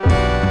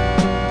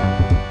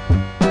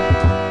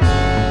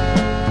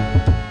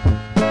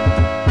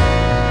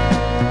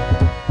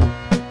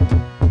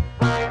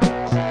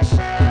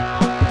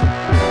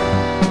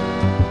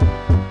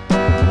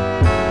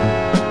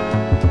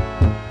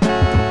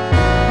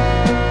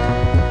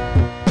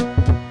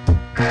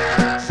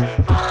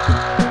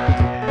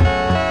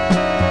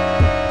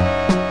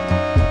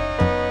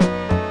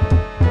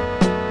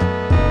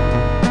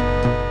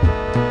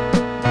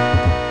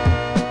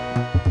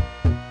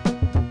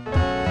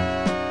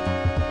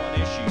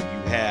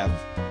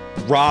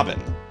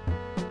Robin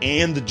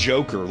and the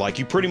Joker, like,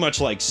 you pretty much,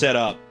 like, set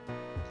up,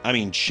 I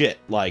mean, shit,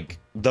 like,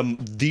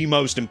 the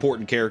most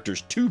important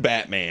characters to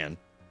Batman,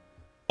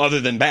 other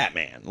than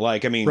Batman.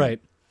 Like, I mean... Right.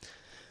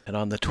 And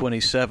on the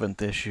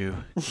 27th issue,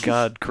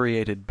 God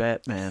created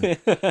Batman.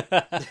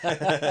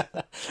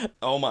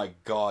 Oh my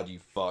god, you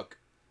fuck.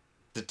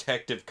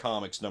 Detective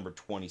Comics number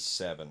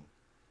 27.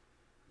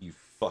 You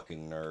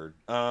fucking nerd.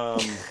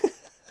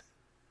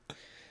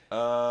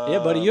 Yeah,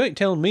 buddy, you ain't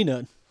telling me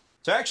nothing.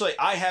 So actually,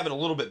 I have it a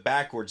little bit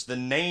backwards. The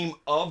name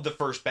of the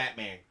first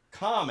Batman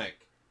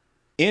comic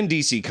in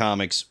DC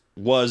Comics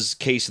was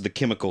Case of the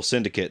Chemical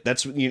Syndicate.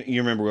 That's, you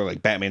remember where,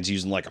 like, Batman's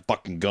using, like, a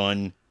fucking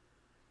gun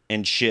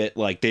and shit.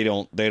 Like, they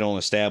don't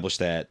establish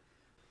that.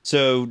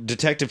 So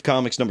Detective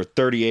Comics number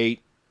 38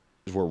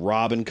 is where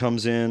Robin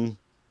comes in.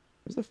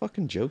 Where's the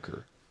fucking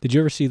Joker? Did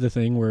you ever see the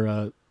thing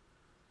where,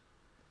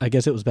 I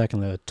guess it was back in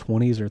the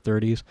 20s or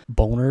 30s,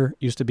 boner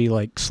used to be,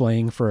 like,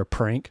 slang for a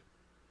prank?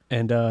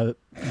 And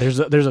there's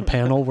a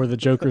panel where the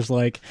Joker's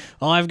like,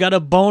 "Oh, I've got a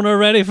boner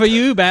ready for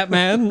you,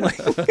 Batman."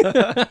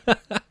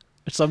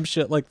 Some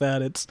shit like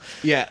that. It's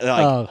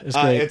it's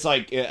great. It's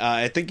like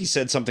I think he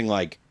said something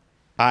like,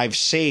 "I've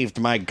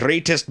saved my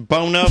greatest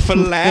boner for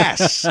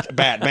last,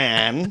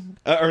 Batman,"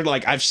 or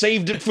like, "I've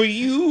saved it for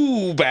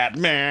you,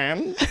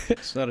 Batman."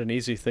 It's not an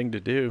easy thing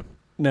to do.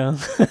 No.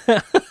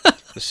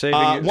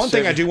 One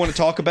thing I do want to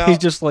talk about. He's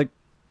just like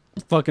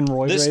fucking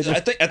Roy this.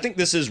 Rager. I think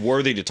this is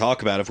worthy to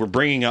talk about if we're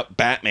bringing up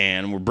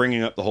Batman. We're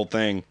bringing up the whole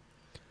thing.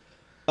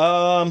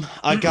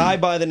 A guy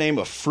by the name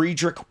of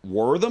Friedrich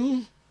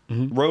Wertham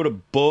wrote a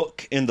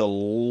book in the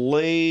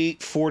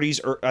late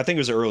 40s, or I think it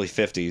was the early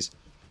 50s,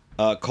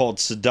 called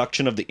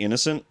Seduction of the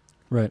Innocent.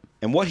 Right.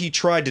 And what he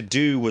tried to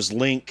do was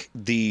link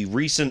the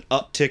recent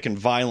uptick in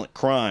violent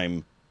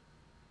crime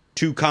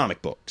to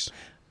comic books.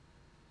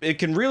 It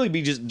can really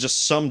be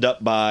just summed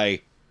up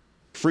by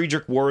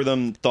Friedrich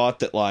Wertham thought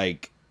that,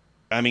 like,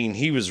 I mean,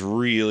 he was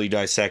really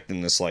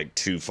dissecting this, like,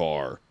 too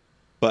far.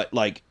 But,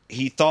 like,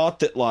 he thought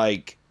that,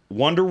 like,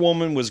 Wonder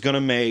Woman was going to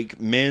make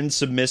men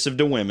submissive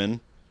to women,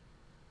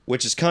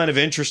 which is kind of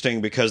interesting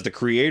because the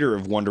creator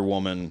of Wonder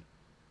Woman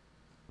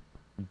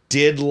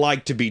did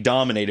like to be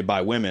dominated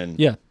by women.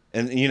 Yeah.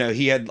 And, you know,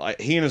 he and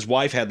his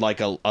wife had, like,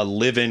 a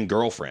live-in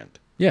girlfriend.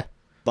 Yeah.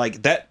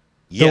 Like, that...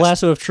 Yes, the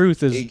lasso of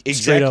truth is exactly.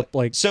 straight up,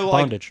 like,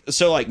 bondage.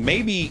 Like,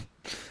 maybe...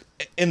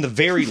 in the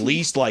very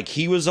least, like,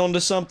 he was onto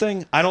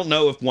something. I don't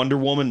know if Wonder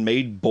Woman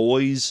made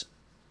boys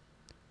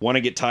want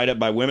to get tied up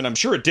by women. I'm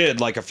sure it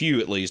did, like a few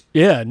at least.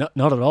 Yeah, not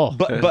at all.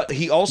 But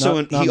he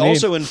also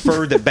also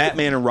inferred that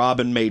Batman and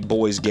Robin made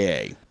boys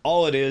gay.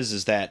 All it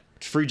is that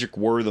Friedrich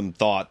Wertham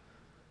thought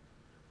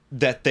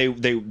that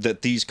that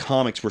these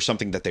comics were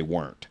something that they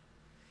weren't.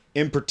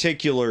 In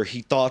particular,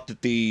 he thought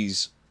that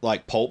these,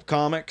 like, pulp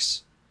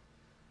comics.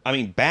 I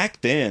mean,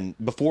 back then,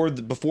 before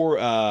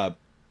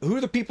who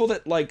are the people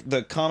that, like,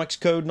 the Comics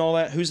Code and all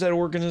that? Who's that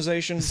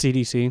organization?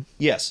 CDC.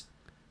 Yes.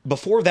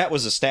 Before that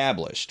was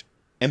established.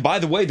 And by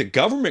the way, the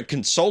government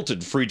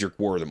consulted Friedrich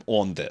Wertham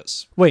on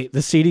this. Wait,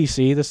 the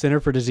CDC, the Center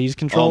for Disease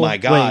Control? Oh my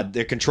God, Wait.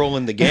 they're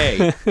controlling the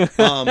gay.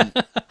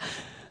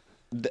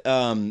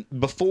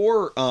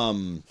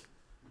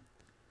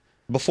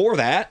 Before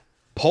that,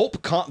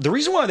 the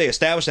reason why they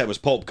established that was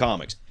pulp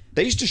comics.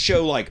 They used to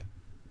show, like,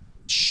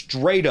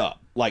 straight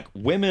up, like,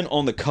 women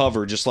on the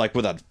cover just, like,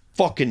 with a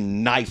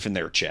fucking knife in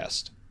their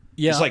chest.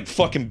 Yeah. It's like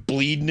fucking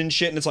bleeding and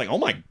shit, and it's like, oh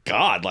my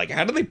God, like,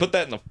 how did they put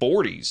that in the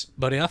 40s?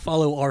 Buddy, I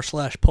follow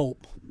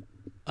r/pulp.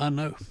 I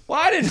know. Well,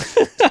 I didn't.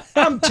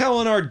 I'm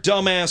telling our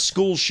dumbass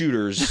school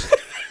shooters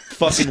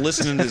fucking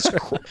listening to this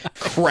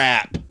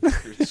crap.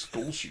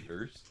 School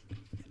shooters?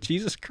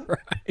 Jesus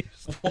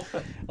Christ.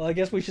 Well, I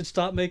guess we should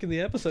stop making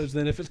the episodes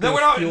then if it's No,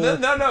 going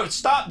to no,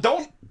 stop.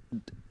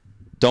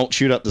 Don't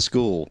shoot up the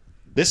school.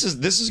 This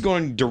is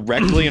going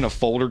directly in a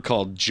folder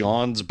called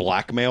John's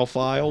Blackmail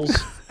Files.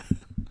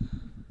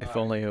 If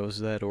only it was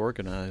that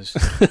organized.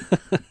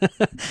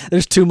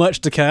 There's too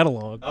much to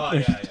catalog. Oh,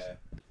 yeah.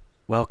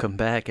 Welcome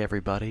back,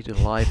 everybody, to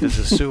Life is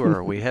a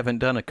Sewer. We haven't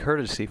done a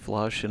courtesy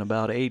flush in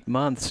about 8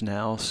 months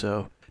now,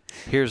 so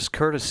here's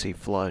courtesy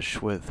flush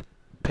with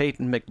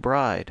Peyton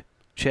McBride,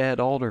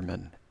 Chad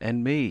Alderman,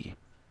 and me,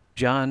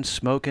 John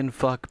Smokin'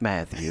 Fuck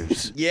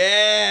Matthews.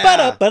 Yeah!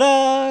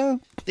 Ba-da-ba-da!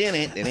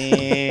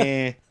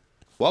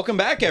 Welcome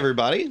back,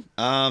 everybody.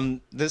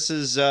 This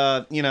is,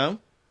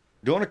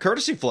 doing a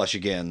courtesy flush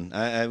again.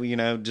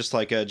 Just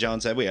like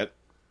John said, we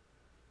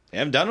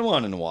haven't done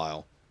one in a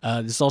while.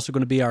 This is also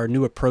going to be our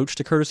new approach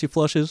to courtesy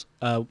flushes.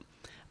 I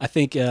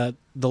think the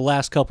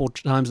last couple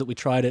times that we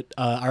tried it,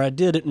 our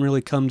idea didn't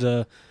really come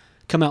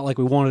out like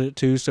we wanted it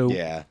to, so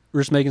yeah.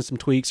 We're just making some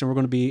tweaks, and we're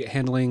going to be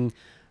handling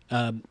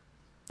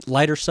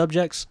lighter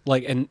subjects,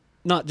 like, and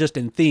not just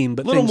in theme,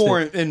 but a little things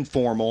more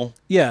informal.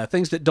 Yeah,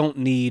 things that don't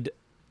need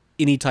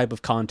any type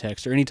of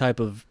context or any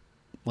type of,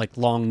 like,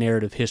 long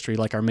narrative history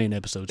like our main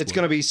episodes. It's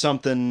going to be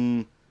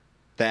something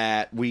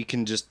that we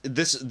can just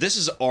this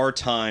is our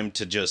time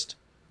to just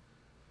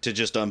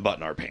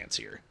unbutton our pants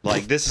here.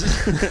 Like, this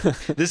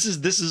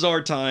is this is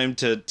our time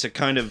to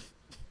kind of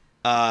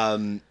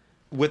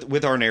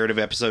with our narrative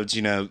episodes,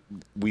 you know,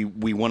 we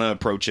want to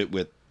approach it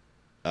with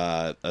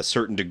a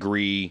certain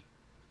degree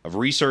of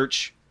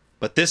research,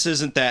 but this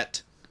isn't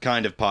that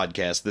kind of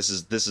podcast. This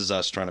is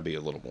us trying to be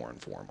a little more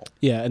informal.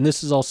 Yeah, and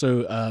this is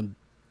also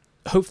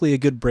hopefully a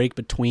good break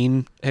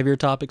between heavier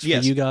topics for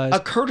you guys. A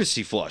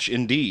courtesy flush,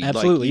 indeed.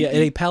 Absolutely, like,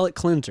 a palate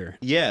cleanser.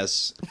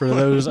 Yes, for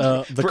those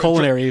the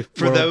culinary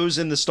for those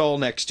in the stall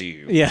next to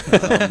you.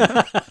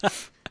 Yeah,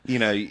 you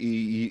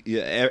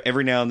know,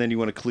 every now and then you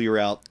want to clear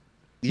out.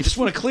 You just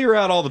want to clear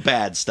out all the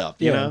bad stuff,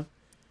 you know.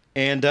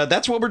 And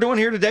that's what we're doing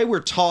here today.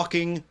 We're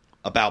talking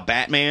about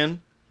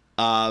Batman.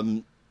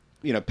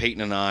 You know,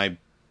 Peyton and I,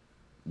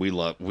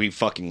 we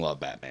fucking love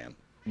Batman.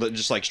 But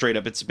just like straight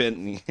up, it's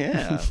been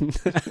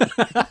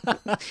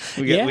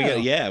we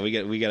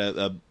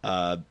got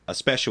a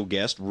special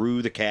guest,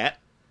 Rue the cat,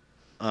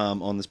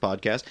 on this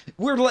podcast.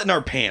 We're letting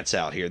our pants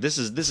out here. This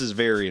is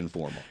very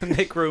informal.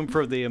 Make room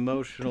for the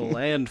emotional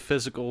and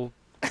physical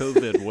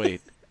COVID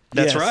weight.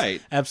 That's right.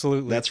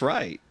 Absolutely. That's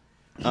right.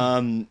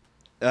 We're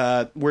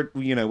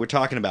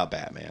talking about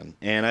Batman,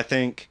 and I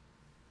think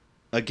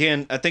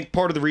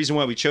part of the reason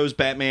why we chose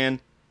Batman,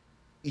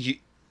 it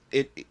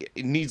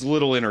needs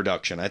little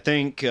introduction. I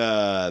think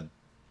there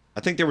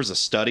was a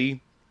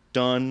study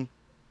done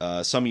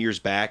some years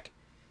back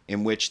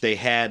in which they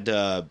had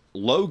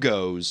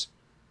logos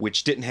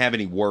which didn't have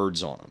any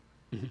words on them,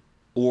 mm-hmm.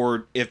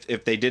 or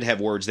if they did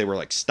have words, they were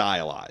like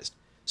stylized.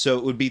 So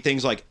it would be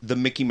things like the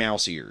Mickey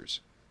Mouse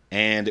ears.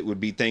 And it would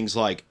be things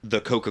like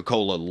the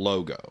Coca-Cola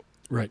logo.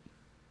 Right.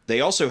 They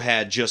also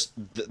had just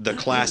the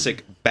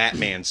classic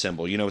Batman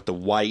symbol, you know, with the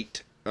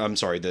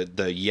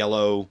the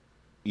yellow,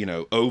 you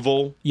know,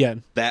 oval. Yeah.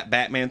 That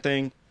Batman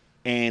thing.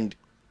 And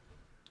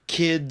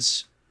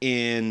kids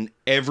in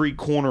every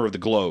corner of the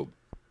globe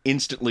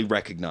instantly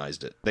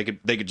recognized it. They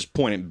could just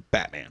point at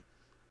Batman.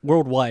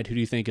 Worldwide, who do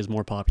you think is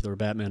more popular,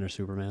 Batman or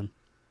Superman?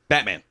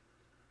 Batman.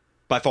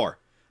 By far.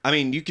 I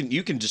mean, you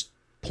can just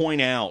point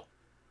out.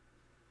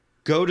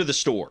 Go to the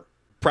store,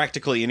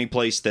 practically any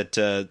place that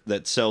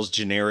sells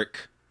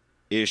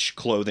generic-ish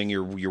clothing.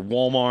 Your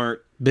Walmart,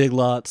 Big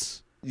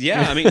Lots.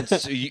 Yeah, I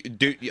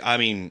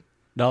mean,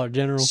 Dollar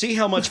General. See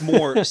how much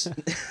more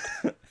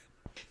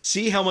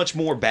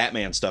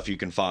Batman stuff you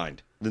can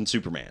find than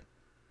Superman.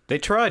 They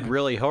tried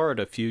really hard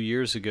a few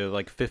years ago,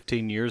 like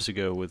 15 years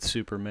ago, with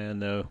Superman,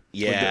 though.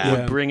 Yeah,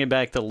 with bringing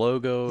back the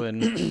logo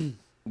and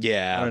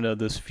yeah, I don't know,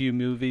 those few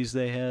movies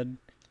they had.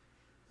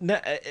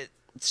 No,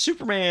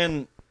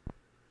 Superman.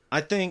 I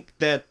think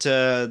that,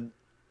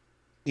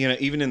 you know,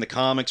 even in the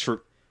comics,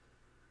 for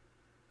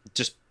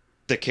just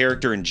the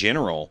character in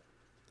general,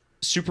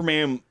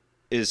 Superman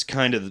is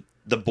kind of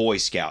the Boy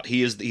Scout.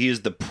 He is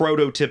the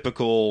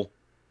prototypical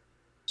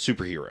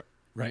superhero.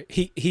 Right.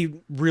 He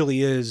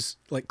really is,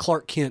 like,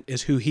 Clark Kent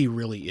is who he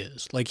really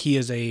is. Like, he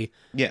is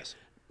Yes.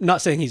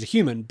 Not saying he's a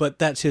human, but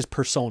that's his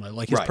persona,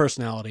 like his right.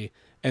 personality.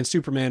 And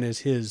Superman is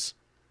his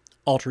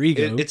alter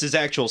ego. It's his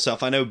actual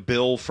self. I know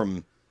Bill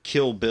from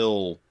Kill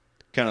Bill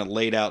kind of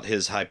laid out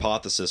his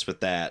hypothesis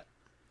with that,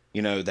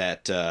 you know,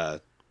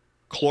 that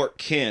Clark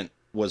Kent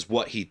was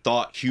what he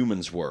thought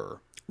humans were.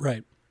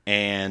 Right.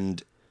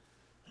 And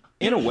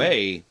in a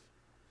way,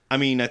 I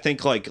mean, I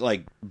think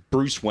like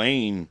Bruce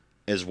Wayne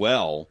as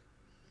well,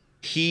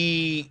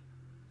 he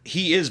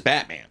is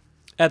Batman.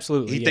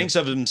 Absolutely. He thinks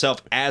of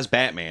himself as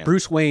Batman.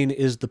 Bruce Wayne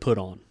is the put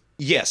on.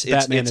 Yes,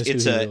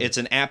 it's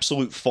an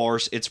absolute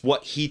farce. It's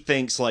what he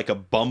thinks like a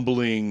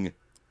bumbling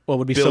what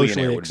would be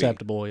socially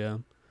acceptable, yeah.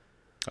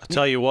 I'll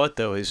tell you what,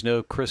 though, he's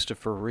no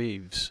Christopher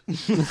Reeves,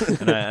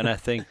 and I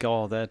think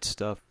all that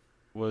stuff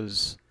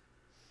was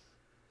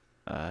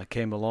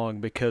came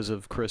along because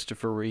of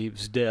Christopher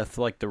Reeves' death,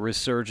 like the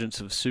resurgence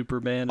of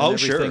Superman. And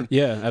everything. Sure,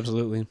 yeah,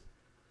 absolutely.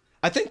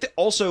 I think that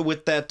also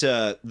with that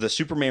the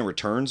Superman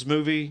Returns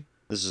movie.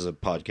 This is a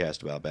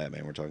podcast about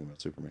Batman. We're talking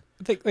about Superman.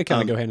 I think they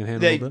kind of go hand in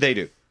hand. They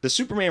do. The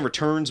Superman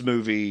Returns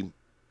movie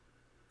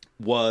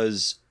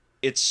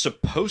it's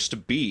supposed to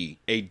be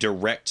a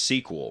direct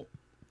sequel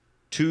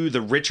to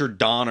the Richard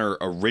Donner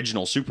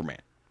original Superman.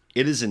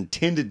 It is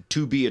intended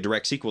to be a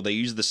direct sequel. They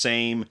use the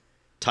same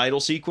title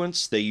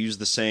sequence. They use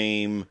the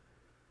same,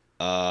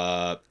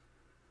 general,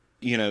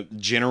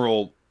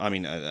 I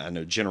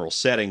know general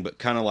setting, but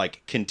kind of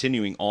like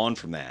continuing on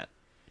from that.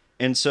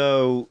 And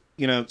so,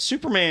 you know,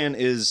 Superman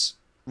is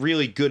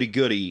really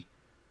goody-goody,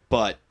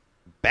 but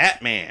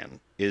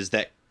Batman is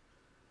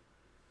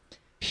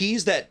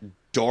he's that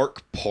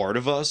dark part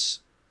of us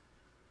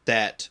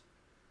that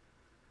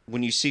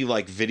when you see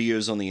like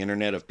videos on the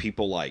internet of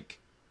people like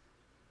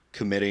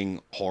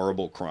committing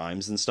horrible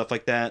crimes and stuff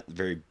like that,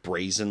 very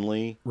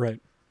brazenly. Right.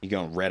 You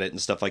go on Reddit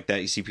and stuff like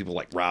that. You see people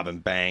like robbing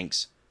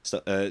banks,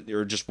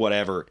 or just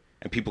whatever,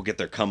 and people get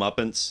their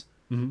comeuppance.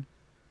 Mm-hmm.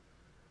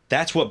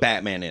 That's what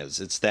Batman is.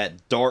 It's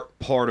that dark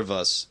part of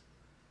us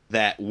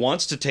that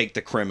wants to take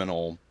the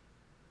criminal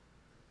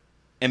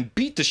and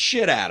beat the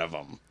shit out of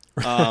him.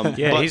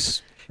 Yeah,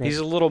 he's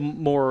a little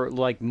more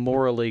like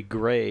morally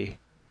gray.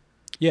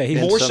 Yeah,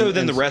 he's more so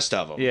than the rest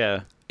of them.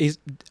 Yeah, he's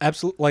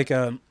absolutely like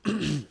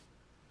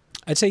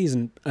I I'd say he's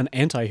an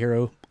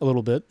anti-hero a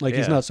little bit. Like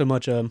he's Yeah. not so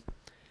much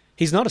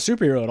he's not a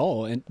superhero at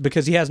all, and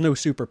because he has no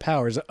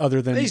superpowers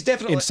other than He's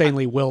definitely-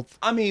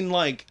 I mean,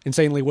 like,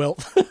 insanely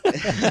wealth.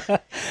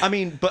 I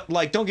mean, but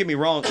like, don't get me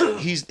wrong.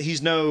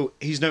 He's no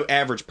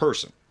average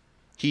person.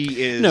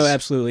 He is No,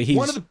 absolutely. He's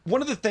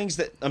one of the things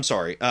that I'm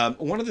sorry.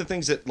 One of the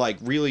things that like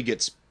really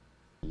gets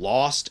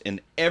lost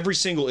in every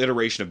single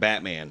iteration of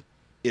Batman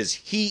is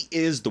he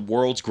is the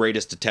world's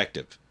greatest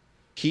detective.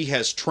 He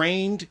has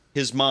trained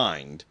his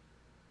mind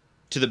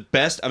to the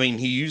best. I mean,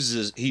 he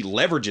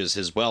leverages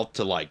his wealth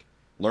to like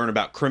learn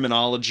about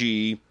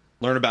criminology,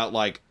 learn about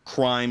like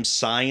crime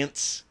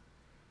science,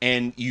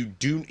 and you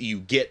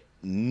get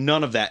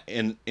none of that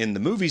in the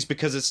movies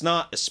because it's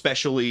not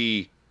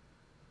especially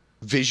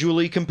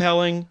visually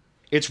compelling.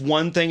 It's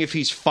one thing if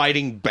he's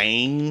fighting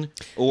Bane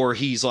or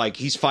he's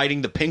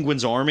fighting the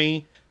Penguin's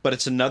army, but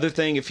it's another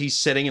thing if he's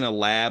sitting in a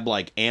lab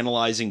like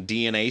analyzing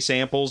DNA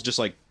samples, just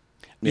like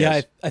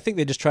yeah. I think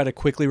they just try to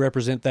quickly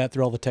represent that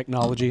through all the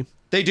technology.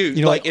 They do.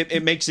 You know, like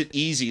it makes it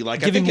easy.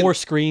 Like Give I think him more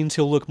screens,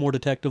 he'll look more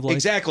detective-like.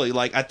 exactly.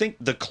 Like I think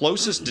the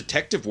closest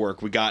detective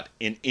work we got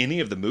in any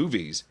of the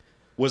movies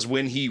was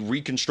when he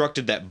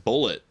reconstructed that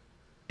bullet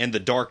in The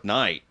Dark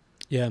Knight,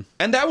 Yeah.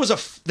 and that was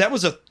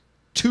a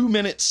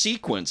 2-minute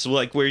sequence,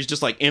 like where he's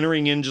just like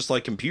entering in just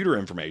like computer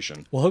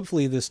information. Well,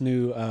 hopefully this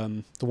new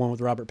the one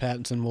with Robert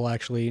Pattinson will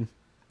actually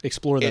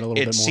explore that a little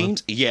bit more.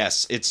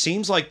 It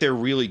seems like they're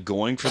really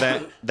going for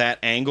that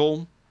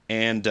angle,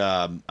 and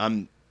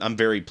I'm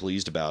very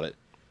pleased about it.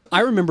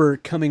 I remember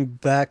coming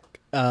back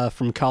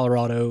from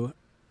Colorado,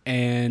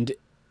 and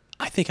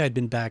I think I'd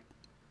been back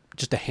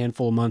just a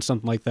handful of months,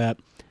 something like that.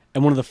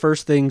 And one of the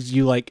first things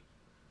you like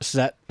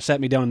sat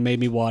me down and made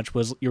me watch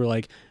was you were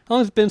like, "How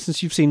long has it been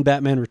since you've seen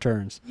Batman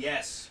Returns?"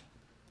 Yes.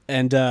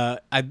 And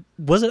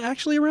was it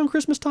actually around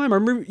Christmas time? I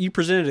remember you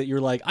presented it. You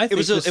were like, "I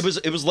think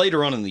it was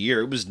later on in the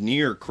year. It was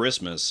near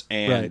Christmas,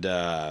 and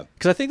because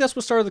I think that's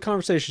what started the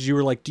conversations. You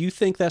were like, "Do you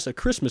think that's a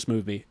Christmas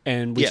movie?"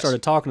 And we Yes.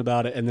 started talking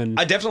about it, and then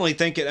I definitely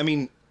think it. I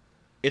mean,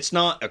 it's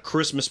not a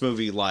Christmas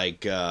movie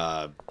like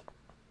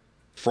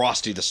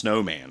Frosty the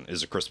Snowman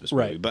is a Christmas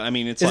movie, Right. but I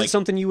mean, it's is like it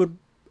something you would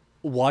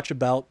watch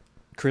about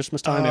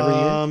Christmas time every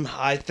year?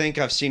 I think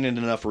I've seen it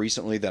enough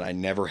recently that I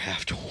never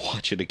have to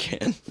watch it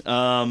again.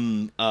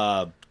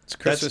 It's a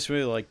Christmas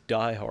movie like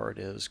Die Hard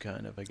is,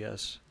 kind of, I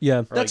guess.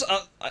 Yeah, That's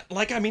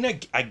like I mean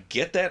I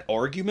get that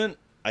argument.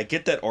 I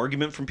get that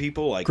argument from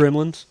people. Like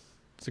Gremlins.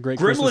 It's a great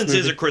Christmas Gremlins movie.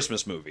 is a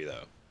Christmas movie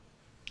though.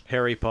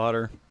 Harry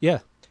Potter. Yeah.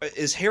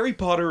 Is Harry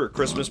Potter a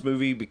Christmas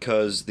movie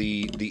because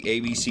the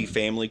ABC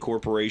Family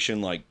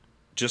Corporation like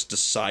just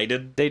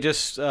decided? They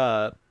just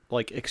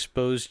like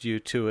exposed you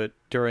to it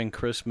during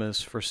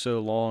Christmas for so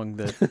long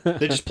that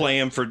They just play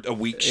him for a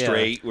week Yeah.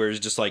 straight, where it's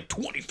just like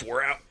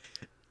 24 hours.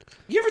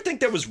 You ever think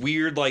that was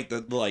weird? Like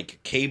the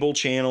cable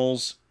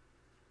channels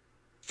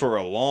for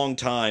a long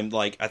time.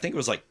 Like I think it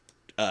was like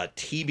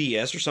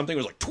TBS or something. It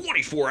was like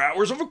 24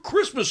 hours of a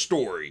Christmas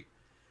story,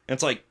 and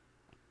it's like,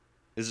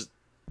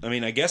 I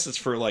mean, I guess it's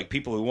for like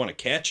people who want to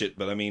catch it,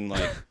 but I mean,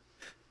 like,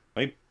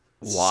 it's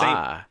the same-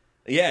 why?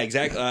 Yeah,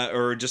 exactly.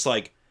 Or just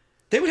like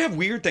they would have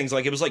weird things.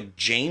 Like it was like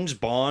James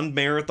Bond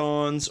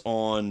marathons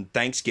on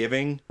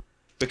Thanksgiving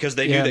because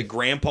they knew Yeah. that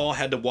Grandpa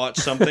had to watch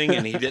something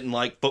and he didn't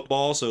like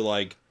football, so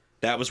like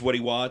that was what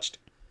he watched.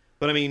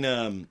 But I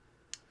mean,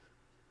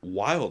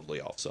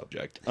 wildly off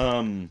subject.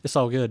 It's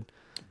all good.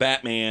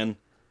 Batman.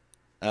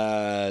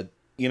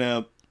 You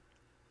know,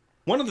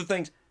 one of the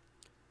things.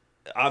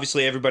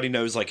 Obviously, everybody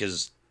knows like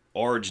his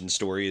origin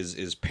story is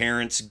his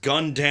parents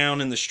gunned down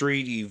in the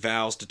street. He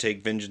vows to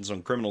take vengeance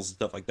on criminals and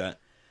stuff like that.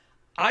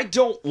 I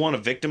don't want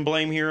to victim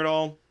blame here at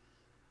all,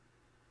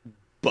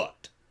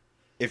 but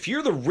if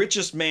you're the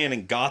richest man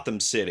in Gotham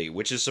City,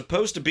 which is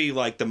supposed to be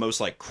like the most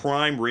like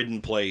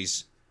crime-ridden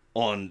place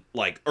on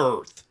like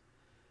Earth,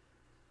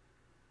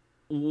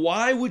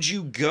 why would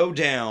you go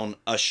down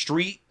a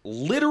street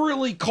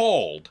literally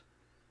called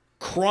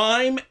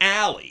Crime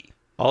Alley?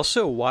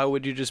 Also, why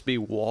would you just be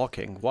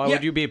walking? Why Yeah.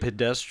 would you be a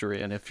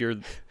pedestrian if you're...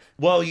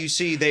 Well, you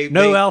see,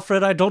 No, they,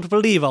 Alfred, I don't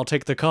believe I'll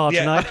take the car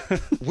yeah,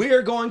 tonight.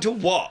 we're going to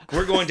walk.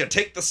 We're going to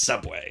take the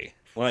subway.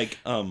 Like,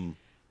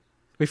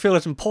 We feel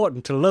it's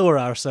important to lower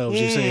ourselves,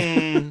 you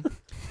see.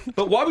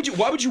 but why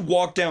would you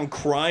walk down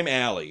Crime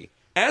Alley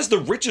as the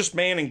richest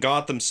man in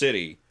Gotham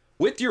City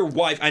with your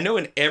wife? I know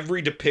in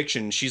every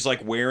depiction she's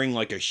like wearing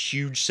like a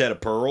huge set of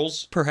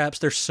pearls. Perhaps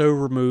they're so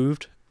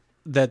removed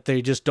that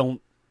they just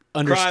don't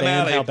Crime understand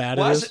Alley. how bad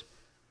Why it is is.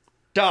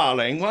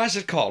 Darling, why is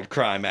it called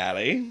Crime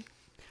Alley?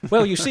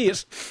 Well, you see,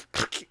 it's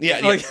Yeah,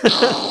 yeah.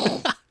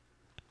 like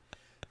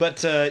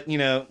But you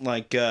know,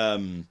 like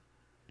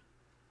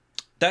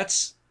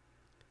that's.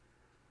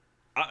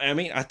 I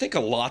mean, I think a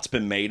lot's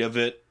been made of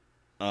it.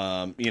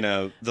 You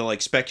know, the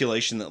like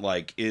speculation that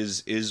like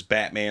is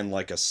Batman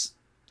like is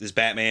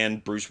Batman,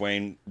 Bruce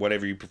Wayne,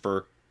 whatever you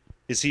prefer,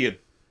 is he a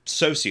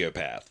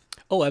sociopath?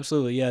 oh,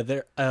 absolutely, yeah.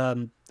 There,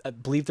 I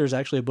believe there's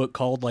actually a book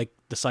called like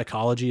The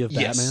Psychology of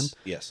Batman.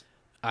 Yes.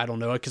 I don't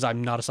know it because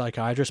I'm not a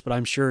psychiatrist, but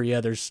I'm sure,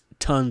 yeah, there's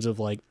tons of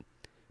like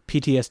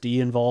PTSD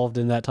involved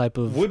in that type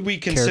of Would we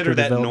consider character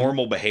that development.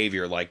 normal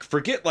behavior? Like,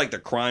 forget like the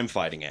crime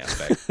fighting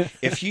aspect.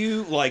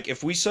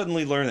 If we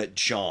suddenly learn that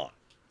John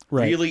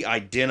Right. really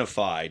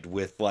identified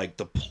with like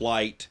the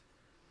plight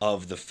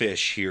of the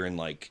fish here in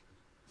like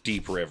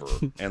Deep River,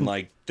 and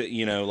like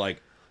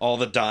like all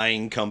the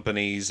dyeing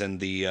companies and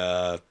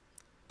the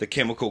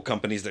chemical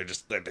companies,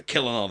 they're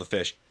killing all the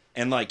fish,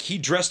 and like he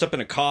dressed up in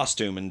a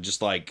costume and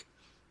just like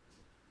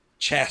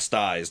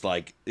chastised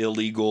like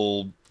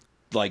illegal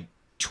like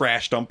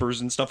trash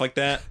dumpers and stuff like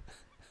that.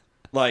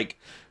 Like,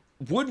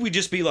 would we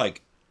just be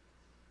like,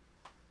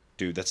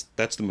 dude,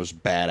 that's the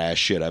most badass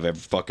shit I've ever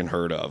fucking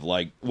heard of?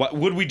 Like, what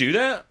would we do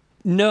that?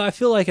 No, I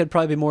feel like it'd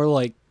probably be more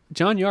like,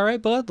 John, you all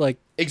right, bud? Like,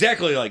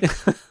 Exactly. Like,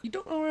 you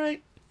don't all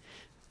right.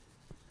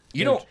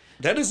 You don't.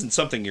 That isn't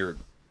something you're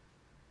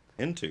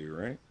into,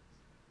 right?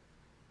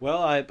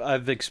 Well,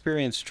 I've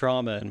experienced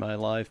trauma in my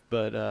life,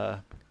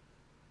 but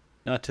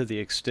not to the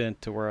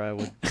extent to where I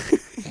would.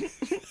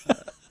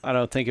 I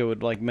don't think it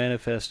would like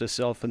manifest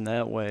itself in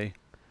that way.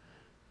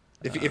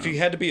 If you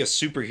had to be a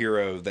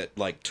superhero that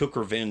like took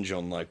revenge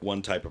on like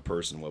one type of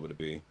person, what would it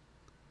be?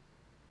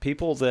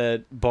 People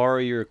that borrow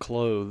your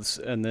clothes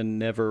and then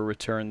never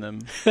return them.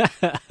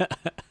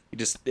 You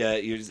just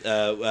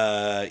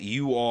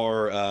you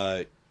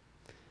are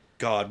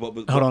God.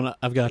 What? hold on,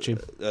 I've got you.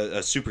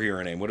 A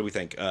superhero name. What do we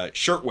think?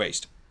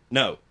 Shirtwaist.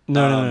 No.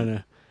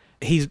 No.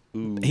 He's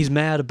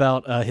mad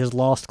about his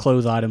lost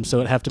clothes items, so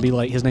it'd have to be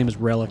like his name is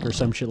Relic or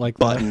some shit like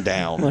that. Button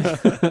Down.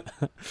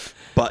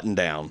 Button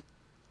Down.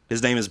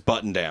 His name is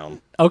Button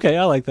Down. Okay,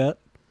 I like that.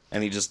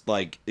 And he just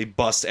like he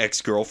busts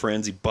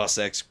ex-girlfriends, he busts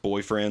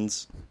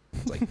ex-boyfriends.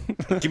 It's like,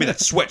 give me that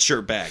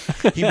sweatshirt back.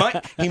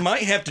 He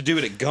might have to do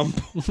it at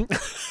gunpoint.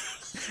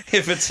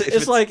 if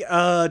it's like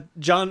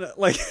John,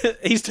 like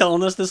he's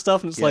telling us this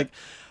stuff, and it's like,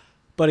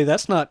 buddy,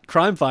 that's not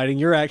crime fighting.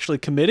 You're actually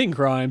committing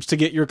crimes to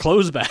get your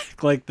clothes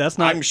back. Like that's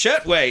not. I'm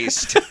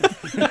Shirtwaist.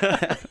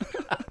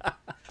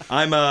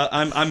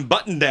 I'm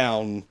Button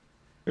Down,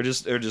 or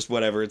just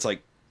whatever. It's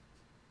like.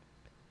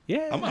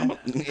 Yeah.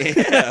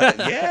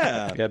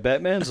 Yeah. Yeah,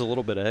 Batman's a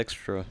little bit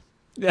extra.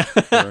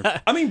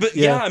 I mean, but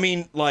Yeah. I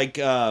mean, like,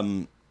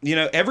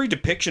 every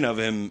depiction of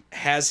him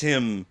has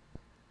him.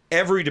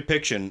 Every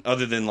depiction,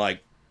 other than like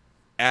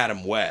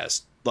Adam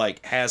West,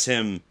 like has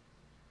him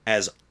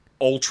as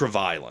ultra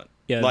violent.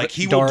 Yeah, like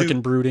he dark will do,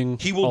 and brooding.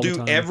 He will all the do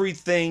time.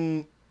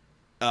 everything,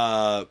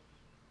 but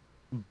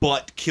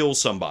kill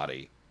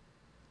somebody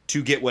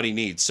to get what he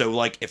needs. So,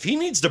 like, if he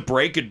needs to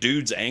break a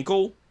dude's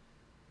ankle,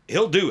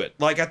 he'll do it.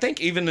 Like, I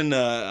think even in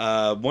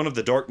one of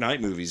the Dark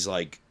Knight movies,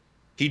 like,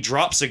 he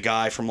drops a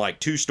guy from, like,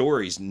 2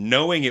 stories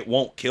knowing it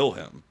won't kill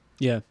him.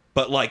 Yeah.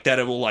 But, like, that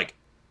it will, like,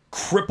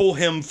 cripple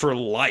him for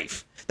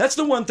life. That's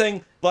the one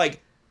thing,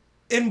 like,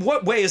 in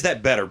what way is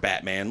that better,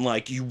 Batman?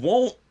 Like, you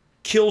won't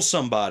kill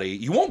somebody.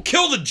 You won't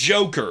kill the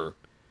Joker,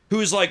 who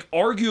is, like,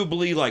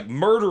 arguably, like,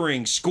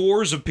 murdering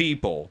scores of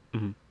people.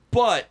 Mm-hmm.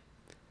 But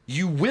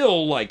you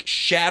will, like,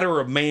 shatter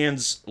a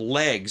man's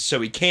legs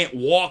so he can't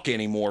walk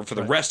anymore for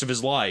the rest of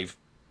his life.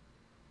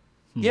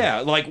 Mm-hmm. Yeah,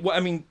 like, I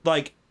mean,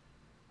 like,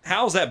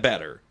 how's that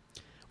better?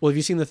 Well, have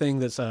you seen the thing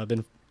that's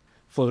been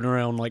floating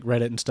around like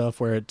Reddit and stuff,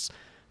 where it's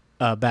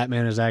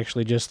Batman is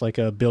actually just like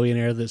a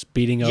billionaire that's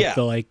beating up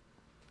the like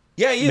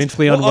he is.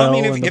 mentally unwell I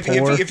mean, and the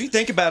poor. if you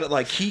think about it,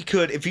 like he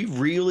could, if he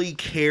really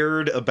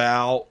cared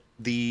about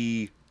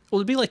the Well,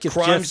 it'd be like if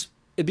crimes.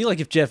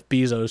 Jeff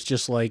Bezos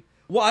just like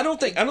Well, I don't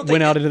think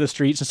went out into the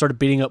streets and started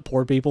beating up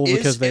poor people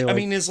because they. Like, I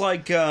mean, is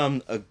like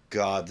God,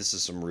 this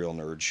is some real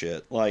nerd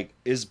shit. Like,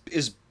 is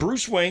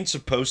Bruce Wayne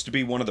supposed to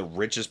be one of the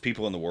richest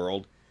people in the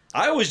world?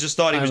 I always just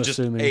thought he was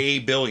just a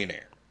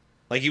billionaire.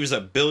 Like he was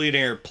a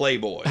billionaire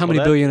playboy. how many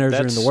billionaires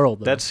are in the world?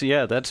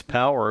 Though? That's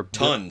power.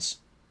 Tons.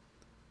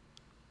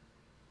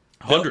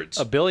 Hundreds.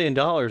 $1 billion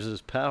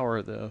is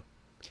power, though.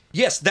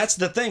 Yes, that's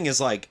the thing.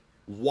 Is like,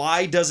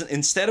 why doesn't,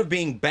 instead of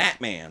being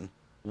Batman,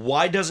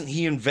 why doesn't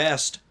he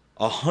invest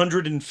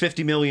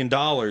 $150 million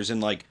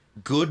in like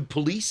good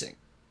policing?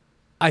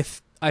 I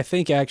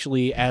think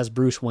actually, as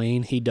Bruce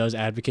Wayne, he does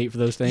advocate for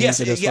those things. Yes,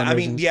 He does yeah. I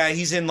mean, fundraising. yeah,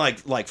 he's in like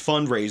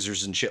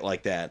fundraisers and shit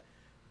like that.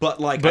 But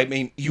like, But I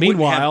mean,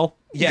 meanwhile,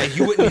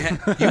 you wouldn't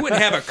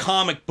have a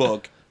comic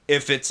book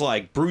if it's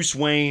like Bruce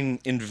Wayne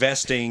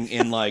investing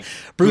in like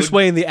Bruce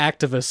Wayne, the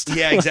activist.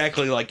 Yeah,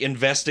 exactly. Like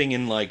investing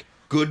in like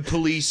good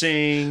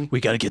policing. We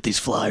got to get these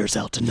flyers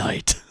out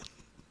tonight.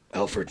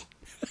 Alfred.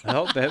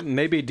 Well,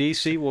 maybe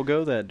DC will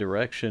go that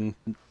direction.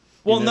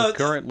 Well, no,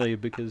 currently,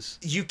 because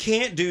you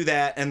can't do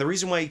that, and the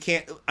reason why you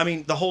can't, I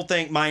mean, the whole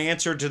thing, my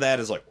answer to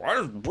that is like, why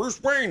does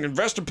Bruce Wayne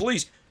invest in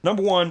police?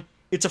 Number one,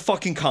 it's a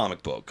fucking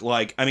comic book.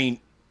 Like, I mean,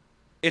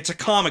 it's a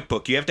comic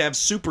book. You have to have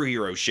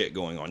superhero shit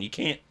going on. You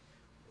can't,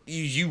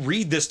 you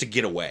read this to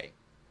get away.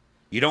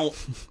 You don't,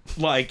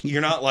 like, you're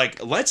not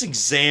like, let's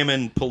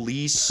examine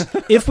police.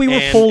 If we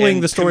were pulling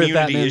and the story of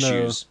community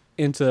Batman issues.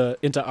 though,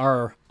 into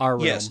our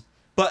realm. Yes,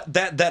 but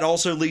that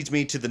also leads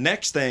me to the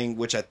next thing,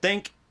 which I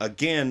think,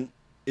 again,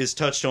 is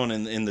touched on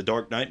in the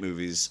Dark Knight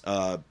movies,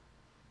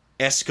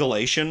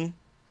 escalation.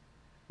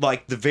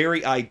 like the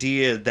very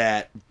idea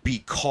that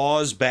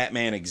because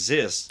Batman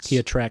exists, He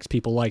attracts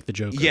people like the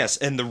Joker. yes,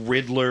 and the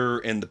Riddler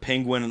and the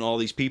Penguin and all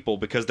these people,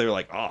 because they're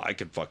like, oh, I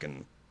can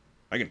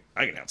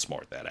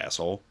outsmart that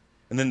asshole.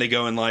 And then they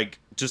go and like,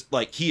 just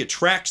like he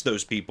attracts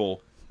those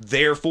people.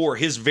 Therefore,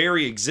 his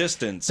very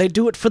existence. They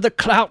do it for the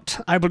clout,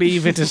 I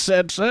believe it is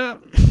said, sir.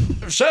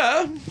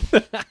 Sir,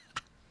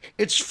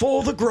 it's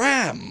for the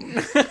gram.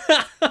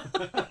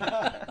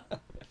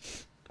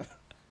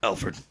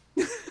 Alfred,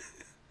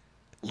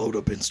 load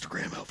up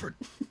Instagram, Alfred.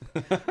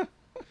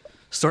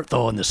 Start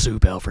thawing the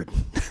soup, Alfred.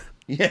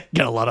 Yeah.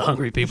 Got a lot of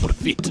hungry people to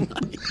feed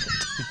tonight.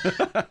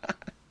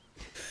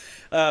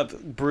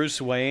 Bruce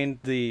Wayne,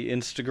 the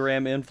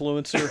Instagram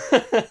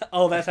influencer.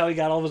 Oh, that's how he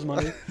got all of his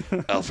money?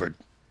 Alfred,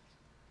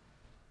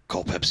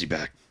 call Pepsi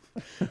back.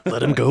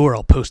 Let him go or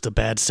I'll post a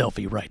bad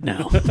selfie right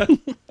now.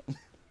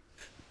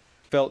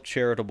 Felt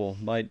charitable.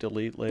 Might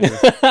delete later.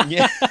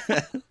 Yeah.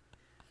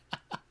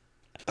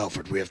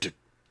 Alfred, we have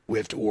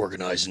to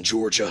organize in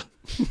Georgia.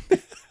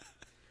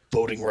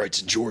 Voting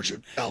rights in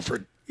Georgia,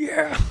 Alfred.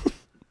 Yeah.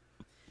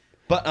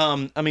 But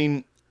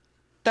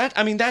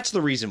that's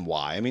the reason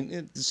why. I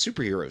mean,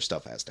 superhero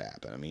stuff has to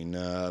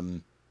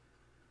happen.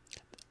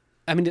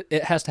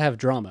 It has to have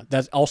drama.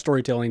 That's all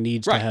storytelling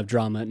needs Right. to have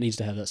drama. It needs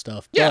to have that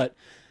stuff. Yeah. But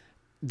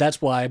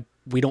that's why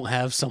we don't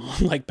have someone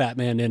like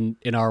Batman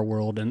in our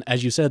world. And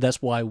as you said,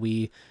 that's why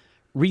we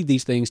read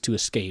these things to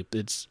escape.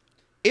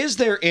 Is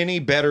there any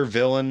better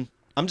villain?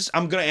 I'm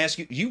going to ask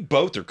you. You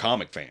both are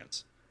comic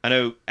fans. I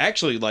know.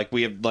 Actually, like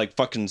we have like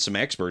fucking some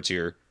experts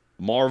here,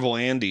 Marvel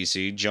and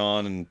DC,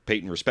 John and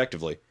Peyton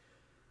respectively.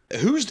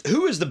 Who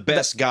is the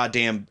best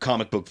goddamn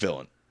comic book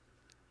villain?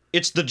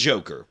 It's the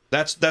Joker.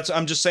 That's.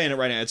 I'm just saying it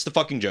right now. It's the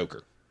fucking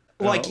Joker.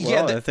 Like,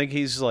 I think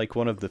he's like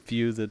one of the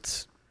few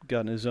that's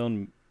gotten his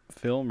own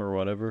film or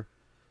whatever.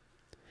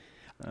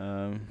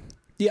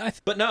 Yeah,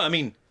 but no, I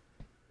mean,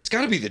 it's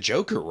got to be the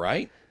Joker,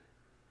 right?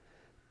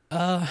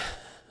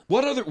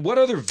 What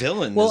other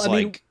villain? well, is I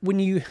mean, like, when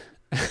you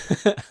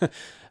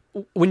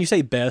when you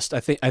say best, I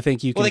think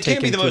you can. well, they take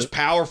can't be the into- most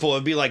powerful.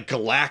 It'd be like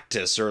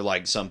Galactus or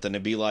like something.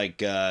 It'd be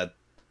like a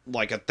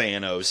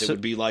Thanos. It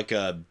would be like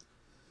a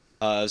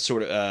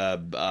sort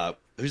of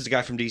who's the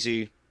guy from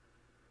DC?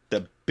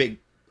 The big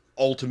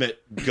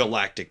ultimate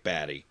galactic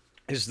baddie.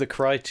 Is the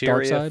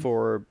criteria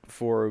Darkseid?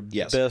 for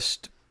Yes.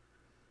 best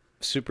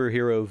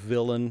superhero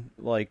villain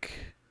like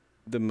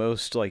the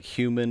most like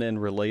human and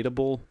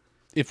relatable?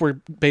 If we're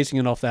basing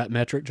it off that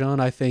metric, John,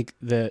 I think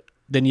that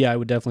then I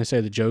would definitely say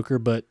the Joker,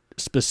 but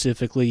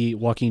specifically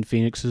Joaquin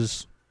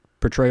Phoenix's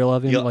portrayal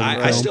of him. You know, like in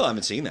the I film. still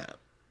haven't seen that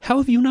How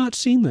have you not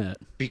seen that?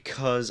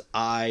 because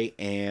I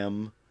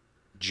am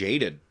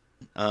jaded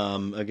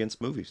against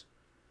movies.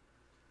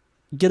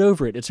 Get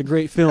over it. It's a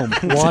great film.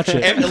 Watch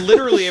it. And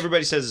literally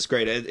everybody says it's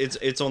great.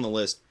 It's on the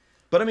list.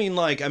 But when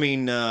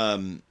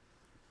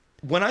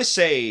I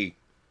say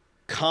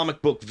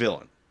comic book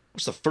villain,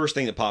 what's the first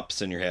thing that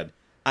pops in your head?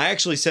 I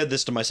actually said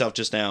this to myself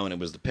just now, and it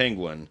was the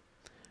Penguin.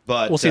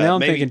 But Well, see, now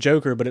I'm maybe, thinking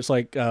Joker, but it's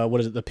like, what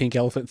is it, the pink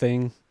elephant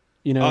thing?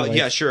 You know? like-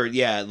 yeah, sure,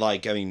 yeah,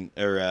 like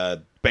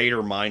or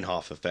Bader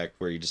Meinhof effect,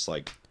 where you just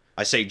like,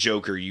 I say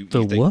Joker, you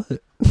think, what?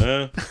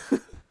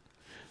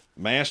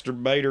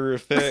 masturbator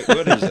effect.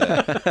 What is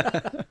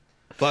that?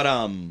 But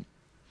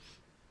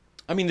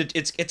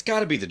it's got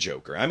to be the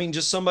Joker. I mean,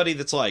 just somebody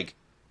that's like,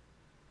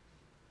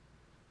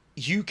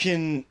 you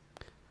can.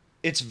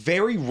 It's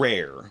very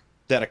rare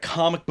that a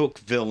comic book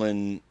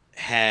villain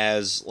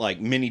has like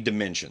many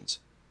dimensions.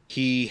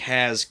 He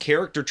has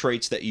character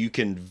traits that you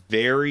can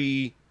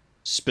very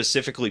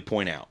specifically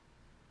point out.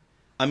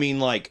 I mean,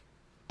 like,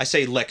 I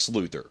say Lex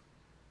Luthor.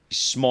 He's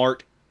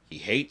smart. He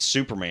hates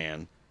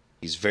Superman.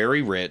 He's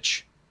very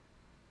rich.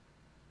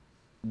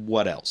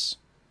 What else?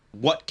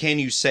 What can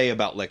you say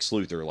about Lex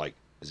Luthor? Like,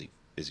 is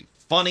he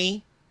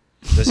funny?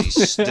 Does he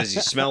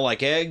smell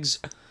like eggs?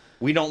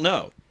 We don't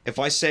know. If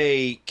I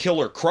say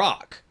Killer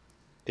Croc,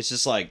 it's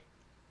just like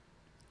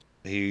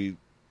he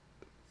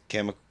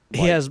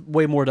has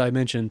way more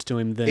dimensions to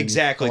him than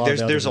exactly. a lot of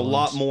the There's a other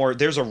lot villains. more.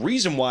 There's a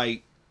reason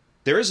why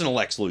there isn't a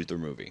Lex Luthor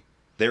movie.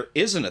 There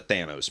isn't a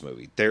Thanos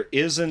movie. There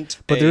isn't.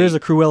 But there is a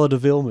Cruella de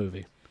Vil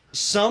movie.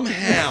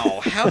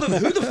 Somehow,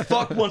 who the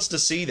fuck wants to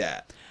see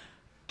that?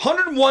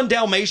 101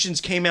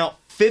 Dalmatians came out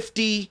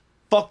 50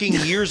 fucking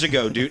years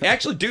ago, dude.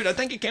 Actually, dude, I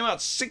think it came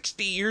out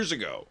 60 years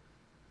ago.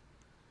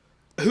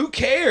 Who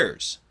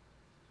cares?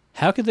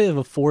 How could they have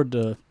afforded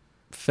to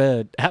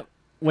fed?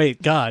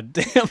 Wait, god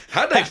damn.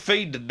 How'd they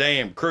feed the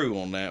damn crew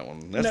on that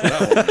one? That's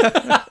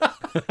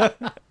what I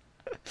want.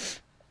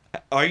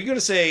 Are you going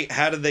to say,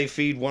 how did they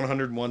feed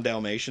 101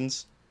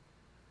 Dalmatians?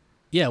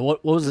 Yeah,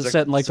 what was it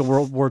set in like the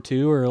World War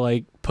II or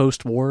like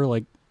post-war?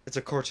 Like, It's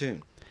a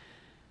cartoon.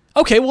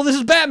 okay, well this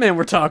is Batman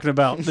we're talking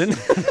about. Then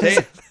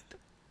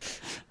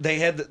They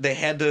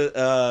had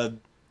to,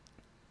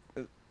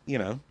 you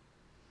know,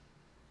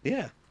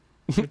 yeah.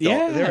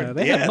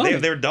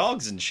 They're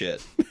dogs and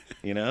shit.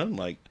 You know,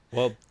 like,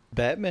 Well,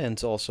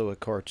 Batman's also a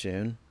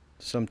cartoon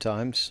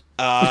sometimes.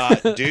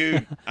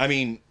 dude. I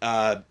mean,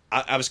 I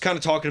was kind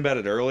of talking about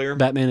it earlier.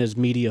 Batman is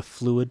media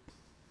fluid.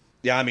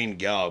 Yeah, I mean,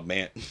 oh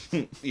man.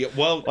 Yeah,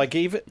 well, Like,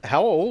 even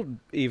how old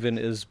even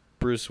is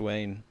Bruce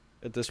Wayne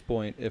at this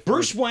point? If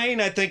Bruce Wayne,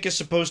 I think, is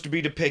supposed to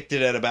be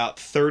depicted at about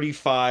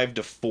 35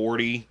 to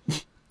 40.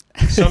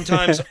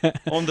 Sometimes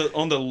on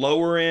the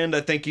lower end,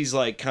 I think he's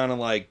like kind of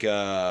like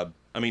I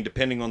mean,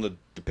 depending on the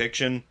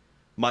depiction,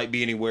 might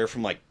be anywhere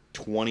from like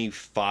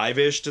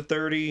 25-ish to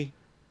 30. I've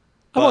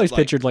But, always like,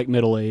 pictured like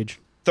middle age,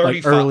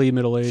 35, like early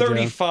middle age.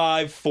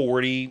 35,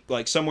 40,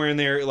 like somewhere in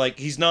there. Like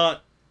he's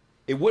not.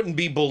 It wouldn't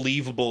be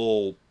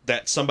believable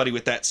that somebody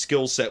with that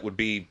skill set would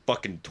be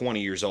fucking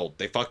 20 years old.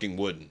 They fucking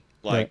wouldn't.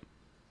 Like, Right.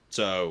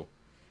 so,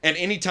 and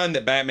anytime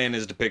that Batman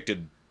is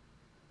depicted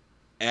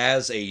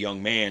as a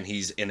young man,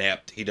 he's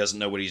inept. He doesn't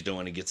know what he's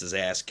doing. He gets his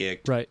ass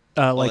kicked. Right.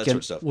 that Like, sort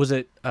of stuff. was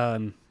it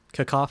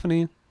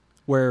Cacophony,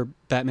 where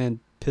Batman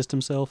pissed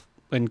himself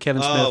and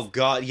Kevin Smith? Oh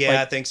God, yeah, like-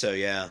 I think so.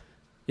 Yeah.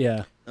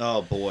 Yeah.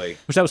 Oh boy.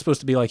 Which that was supposed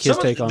to be like his Some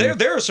of- take on there, it.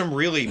 there are some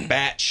really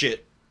batshit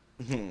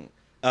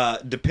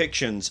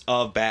depictions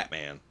of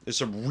Batman. There's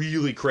some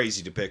really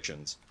crazy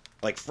depictions.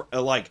 Like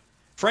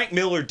Frank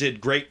Miller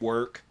did great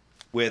work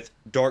with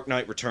Dark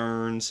Knight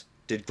Returns.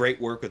 Did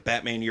great work with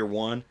Batman Year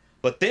One.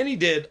 But then he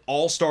did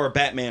All-Star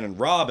Batman and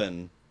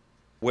Robin,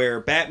 where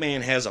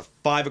Batman has a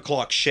 5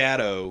 o'clock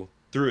shadow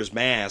through his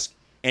mask,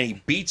 and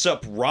he beats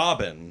up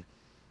Robin.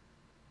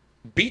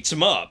 Beats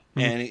him up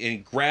and he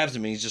grabs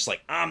him and he's just like,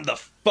 I'm the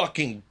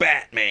fucking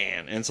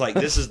Batman. And it's like,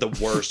 this is the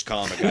worst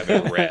comic I've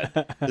ever read.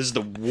 This is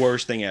the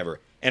worst thing ever.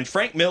 And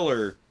Frank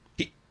Miller,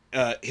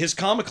 his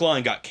comic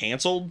line got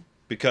canceled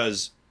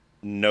because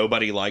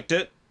nobody liked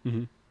it.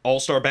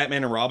 All-Star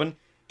Batman and Robin.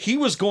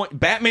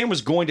 Batman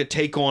was going to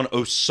take on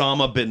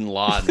Osama bin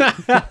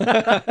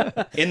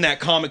Laden in that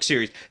comic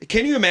series.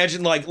 Can you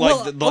imagine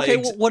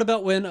What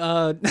about when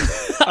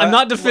I'm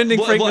not defending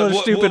Frank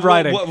Miller's stupid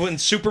writing. when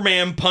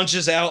Superman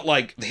punches out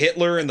like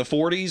Hitler in the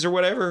 40s or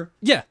whatever?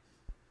 Yeah.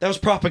 That was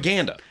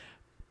propaganda.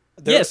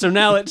 Yeah, so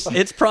now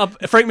it's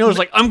Frank Miller's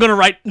like, I'm gonna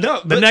write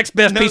the next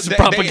best piece of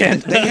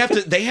propaganda.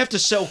 They have to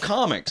sell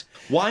comics.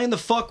 Why in the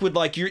fuck would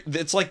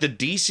it's like the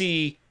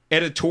DC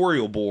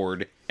editorial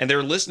board and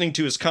they're listening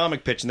to his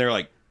comic pitch and they're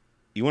like,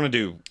 you want to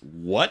do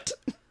what?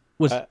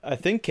 I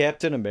think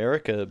Captain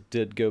America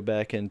did go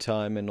back in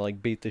time and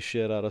like beat the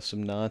shit out of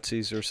some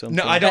Nazis or something.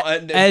 No, I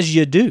don't. As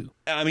you do.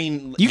 I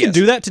mean, You can yes,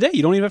 do that today.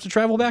 You don't even have to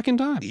travel back in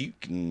time. You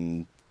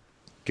can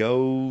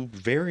go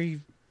very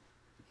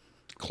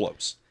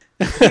close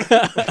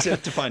to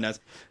find out.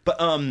 But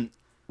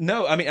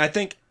no, I mean, I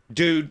think,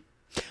 dude,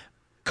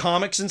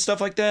 comics and stuff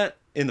like that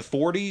in the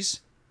 40s,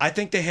 I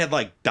think they had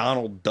like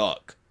Donald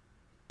Duck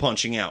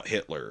punching out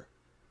Hitler.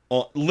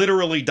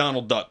 Literally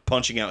Donald Duck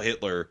punching out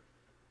Hitler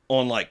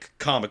on like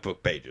comic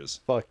book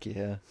pages. Fuck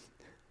yeah.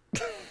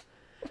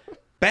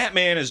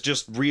 Batman is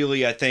just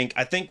really, I think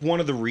one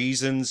of the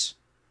reasons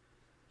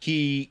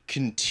he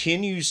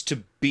continues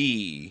to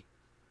be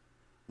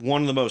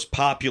one of the most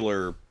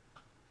popular.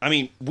 I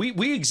mean,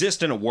 we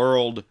exist in a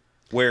world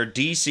where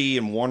DC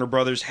and Warner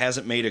Brothers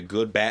hasn't made a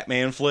good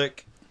Batman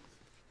flick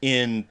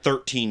in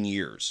 13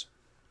 years.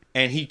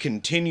 And he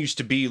continues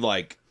to be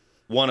like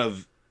one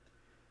of,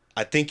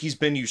 I think he's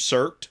been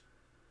usurped.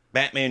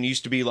 Batman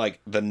used to be like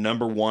the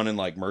number one in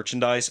like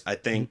merchandise. I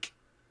think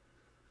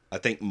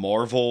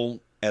Marvel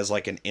as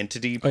like an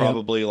entity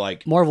probably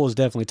like Marvel is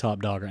definitely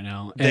top dog right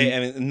now. And I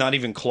mean, not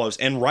even close,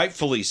 and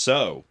rightfully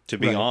so. To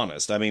be Right.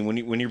 honest, I mean,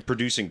 when you're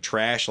producing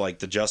trash like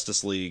the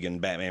Justice League and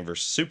Batman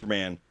versus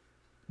Superman,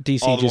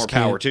 DC all the just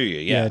more power can't- to you.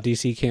 Yeah,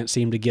 DC can't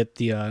seem to get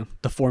the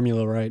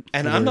formula right.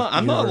 and for I'm their not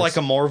universe. like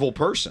a Marvel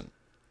person.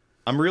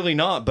 I'm really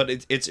not, but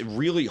it's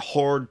really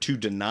hard to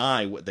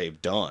deny what they've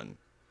done,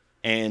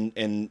 and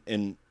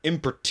in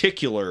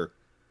particular,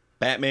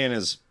 Batman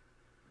has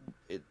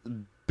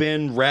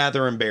been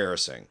rather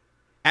embarrassing.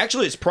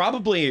 Actually, it's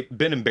probably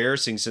been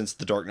embarrassing since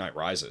The Dark Knight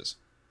Rises,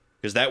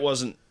 because that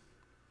was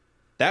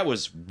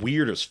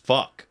weird as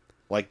fuck.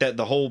 Like that,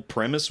 the whole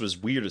premise was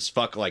weird as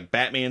fuck. Like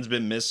Batman's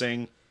been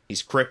missing,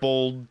 he's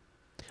crippled.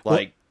 Well,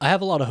 Like I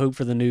have a lot of hope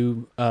for the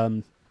new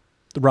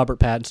the Robert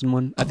Pattinson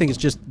one. I think it's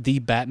just the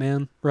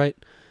Batman, right?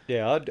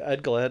 Yeah,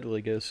 I'd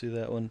gladly go see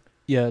that one.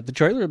 Yeah, the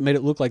trailer made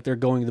it look like they're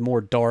going the more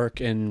dark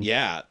and.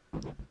 yeah,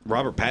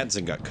 Robert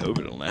Pattinson got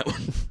COVID on that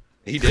one.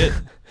 He did.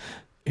 Who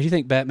do you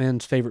think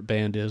Batman's favorite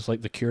band is?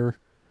 Like The Cure?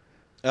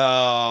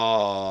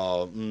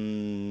 Oh,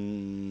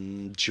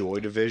 Joy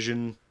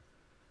Division,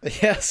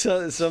 Yeah,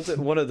 so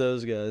something one of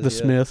those guys. The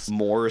yeah. Smiths?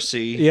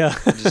 Morrissey. Yeah.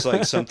 Just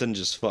like something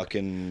just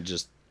fucking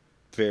just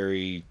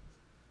very.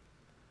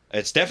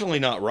 It's definitely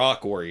not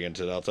rock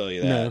oriented, I'll tell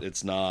you that. No.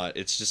 It's not.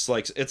 It's just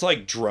like it's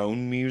like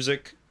drone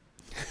music.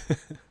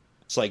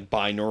 It's like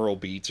binaural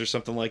beats or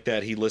something like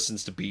that. He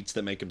listens to beats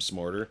that make him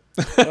smarter.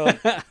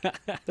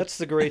 That's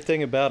the great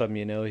thing about him,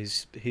 you know.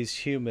 He's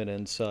human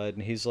inside,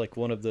 and he's like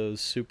one of those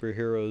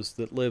superheroes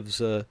that lives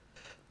a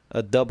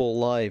double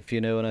life, you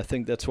know. And I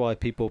think that's why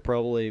people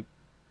probably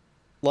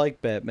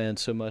like Batman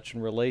so much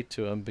and relate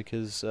to him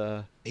because.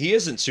 He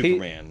isn't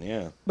Superman,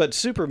 yeah. But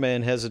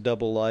Superman has a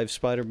double life.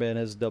 Spider-Man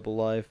has a double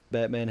life.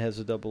 Batman has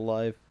a double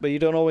life. But you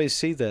don't always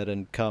see that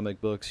in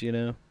comic books, you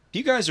know.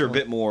 You guys are a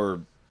bit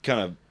more kind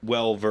of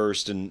well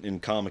versed in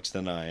comics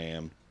than I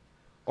am.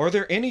 Are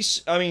there any?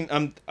 I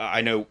mean,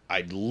 I know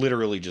I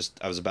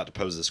was about to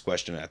pose this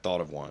question and I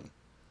thought of one,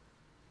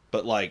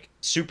 but like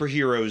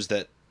superheroes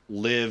that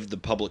live the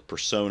public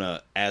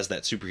persona as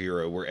that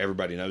superhero, where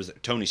everybody knows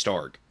that Tony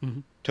Stark.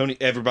 Mm-hmm.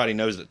 Everybody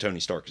knows that Tony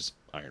Stark is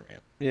Iron Man.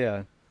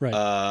 Yeah.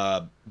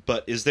 Right.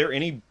 But is there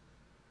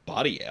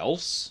anybody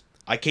else?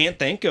 I can't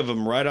think of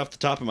them right off the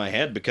top of my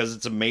head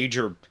because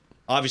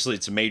obviously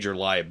it's a major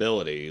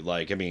liability.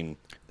 Like, I mean,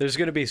 There's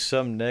going to be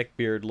some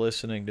neckbeard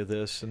listening to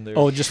this, and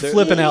just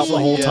flipping out the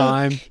whole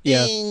time.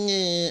 Yeah.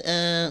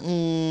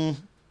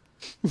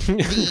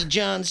 The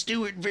Jon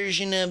Stewart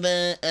version of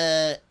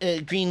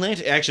Green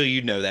Lantern. Actually,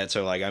 you'd know that.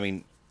 So, like, I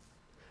mean,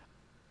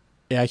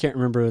 Yeah, I can't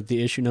remember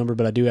the issue number,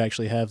 but I do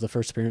actually have the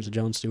first appearance of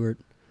Jon Stewart.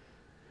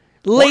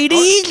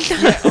 Ladies!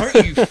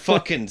 aren't you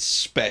fucking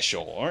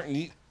special? Aren't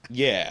you?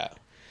 Yeah.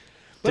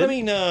 But I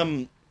mean,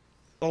 a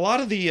lot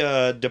of the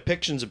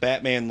depictions of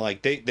Batman,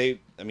 like they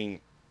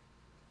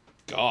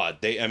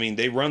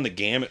run the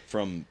gamut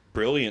from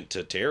brilliant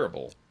to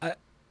terrible.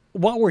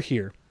 While we're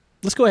here,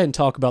 let's go ahead and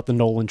talk about the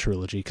Nolan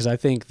trilogy, because I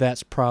think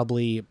that's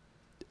probably...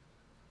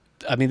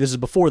 I mean, this is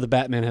before the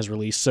Batman has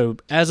released, so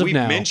as of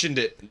now... We mentioned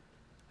it.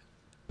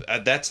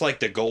 That's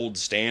like the gold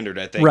standard,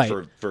 I think,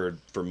 right.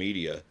 for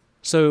media.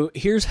 So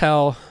here's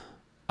how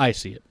I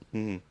see it.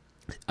 Mm-hmm.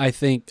 I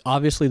think,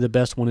 obviously, the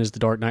best one is The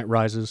Dark Knight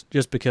Rises,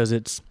 just because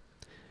it's...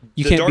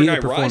 You The can't Dark beat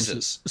Knight the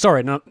performances.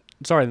 Rises?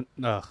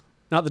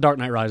 Not The Dark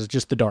Knight Rises,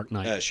 just The Dark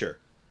Knight. Sure.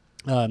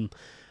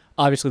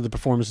 Obviously, the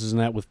performances in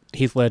that with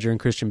Heath Ledger and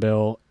Christian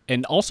Bale,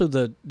 and also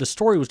the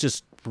story was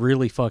just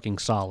really fucking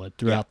solid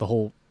throughout the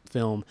whole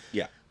film.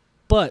 Yeah.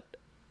 But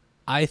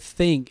I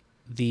think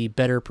the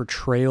better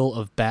portrayal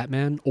of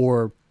Batman,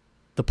 or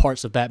the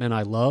parts of Batman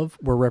I love,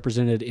 were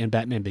represented in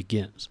Batman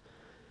Begins.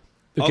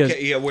 Because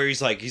okay, yeah, where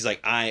he's like,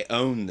 I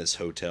own this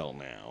hotel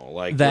now.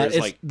 Like that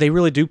like they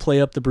really do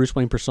play up the Bruce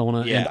Wayne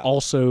persona, Yeah. and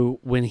also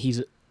when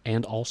he's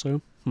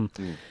attacking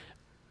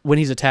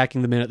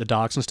the men at the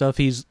docks and stuff,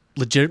 he's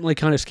legitimately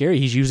kind of scary.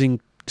 He's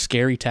using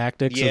scary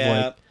tactics.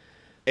 Yeah, of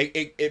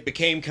like, it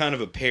became kind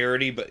of a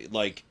parody, but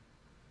like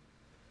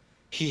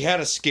he had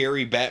a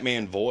scary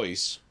Batman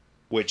voice,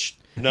 which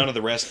none of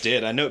the rest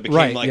did. I know it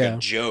became a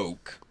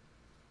joke.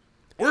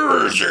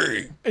 Where is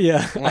he?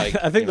 Yeah, Like,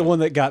 I think the one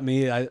that got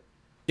me,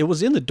 it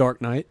was in The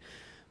Dark Knight,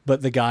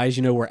 but the guys,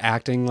 were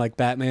acting like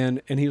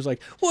Batman, and he was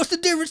like, "What's the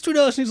difference between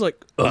us?" And he's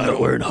like, "I'm not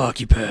wearing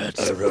hockey pads."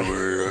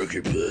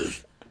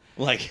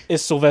 Like,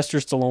 It's Sylvester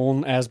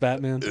Stallone as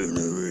Batman.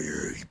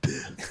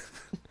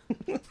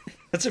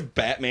 that's if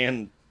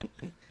Batman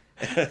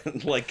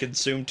like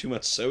consumed too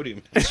much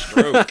sodium and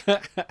stroke.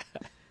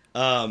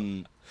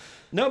 No,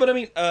 but I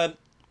mean,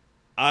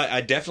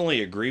 I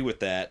definitely agree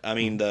with that. I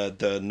mean,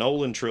 the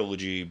Nolan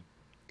trilogy,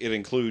 it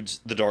includes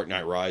The Dark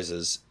Knight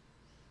Rises.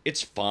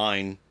 It's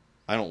fine.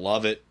 I don't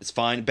love it. It's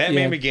fine.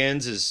 Batman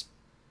Begins is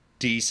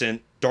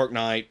decent. Dark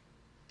Knight,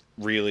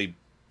 really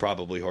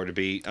probably hard to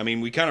beat. I mean,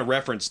 we kind of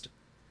referenced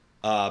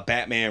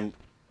Batman.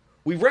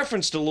 We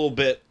referenced a little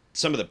bit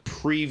some of the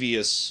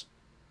previous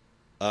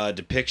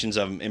depictions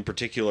of him, in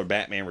particular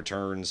Batman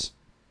Returns,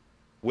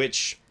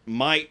 which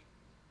might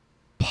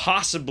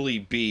possibly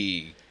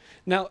be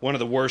Now, one of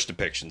the worst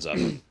depictions of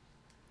him.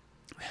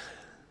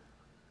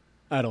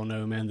 I don't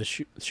know, man.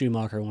 The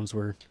Schumacher ones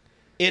were...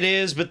 It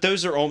is, but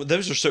those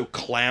are so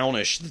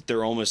clownish that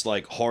they're almost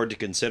like hard to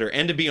consider.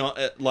 And to be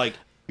like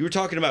you were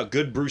talking about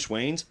good Bruce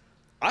Waynes,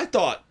 I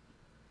thought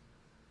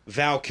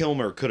Val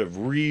Kilmer could have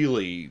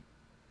really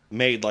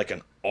made like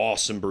an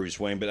awesome Bruce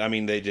Wayne, but I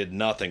mean they did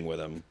nothing with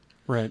him,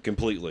 right?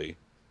 Completely.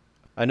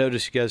 I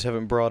noticed you guys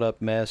haven't brought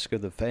up Mask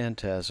of the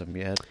Phantasm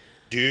yet.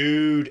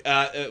 Dude,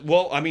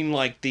 well, I mean,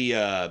 like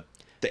the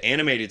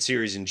animated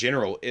series in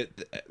general.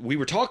 We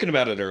were talking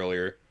about it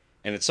earlier,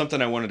 and it's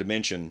something I wanted to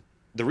mention.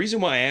 The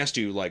reason why I asked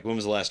you, like, when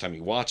was the last time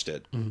you watched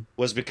it,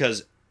 was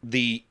because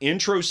the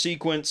intro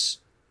sequence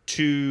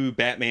to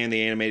Batman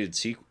the Animated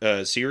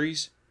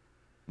series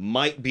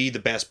might be the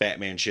best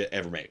Batman shit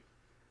ever made.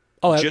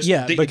 Oh,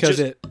 because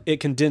it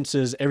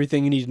condenses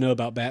everything you need to know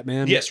about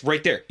Batman. Yes,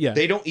 right there. Yeah.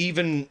 They don't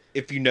even,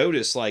 if you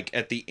notice, like,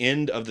 at the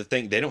end of the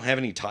thing, they don't have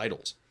any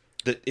titles.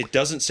 It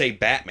doesn't say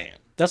Batman.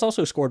 That's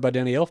also scored by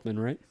Danny Elfman,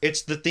 right?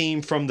 It's the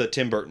theme from the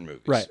Tim Burton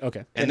movies. Right,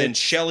 okay. And then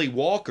Shelley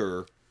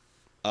Walker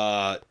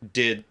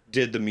did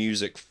the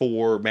music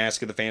for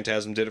Mask of the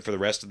Phantasm, did it for the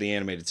rest of the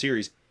animated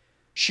series.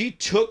 She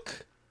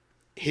took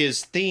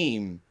his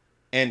theme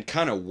and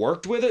kind of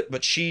worked with it,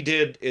 but she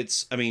did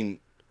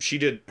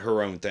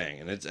her own thing,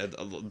 and it's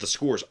the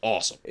score is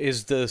awesome.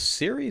 Is the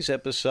series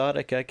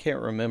episodic? I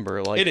can't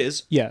remember. Like, it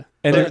is. Yeah.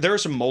 And there are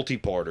some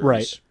multi-parters.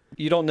 Right.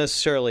 You don't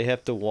necessarily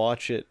have to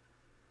watch it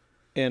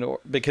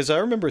because I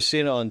remember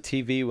seeing it on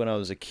TV when I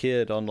was a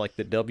kid on like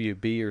the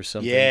WB or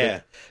something.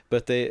 Yeah.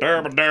 But they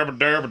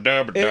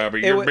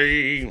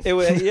WB. it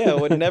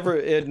would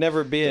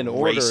never be in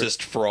order.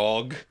 Racist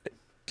frog.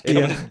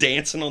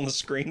 Dancing on the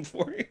screen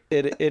for you.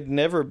 It'd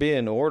never be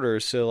in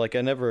order, so like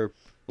I never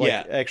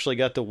actually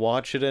got to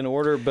watch it in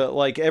order, but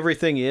like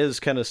everything is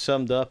kind of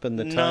summed up in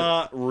the time.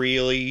 Not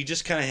really. You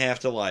just kind of have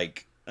to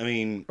like. I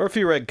mean, Or if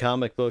you read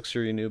comic books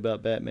or you knew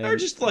about Batman, or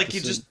just like you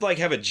just like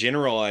have a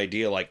general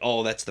idea, like,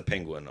 oh, that's the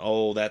Penguin.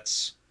 Oh,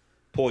 that's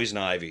Poison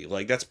Ivy.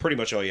 Like that's pretty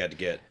much all you had to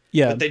get.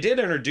 Yeah. But they did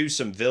introduce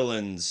some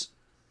villains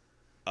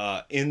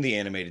in the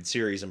animated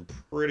series. I'm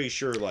pretty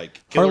sure, like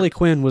Harley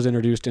Quinn was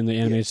introduced in the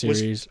animated was-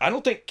 series. I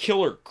don't think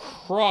Killer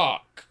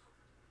Croc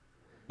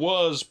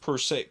was per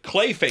se.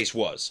 Clayface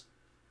was.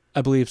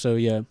 I believe so,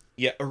 yeah.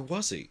 Yeah, or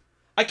was he?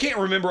 I can't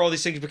remember all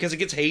these things because it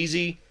gets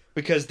hazy.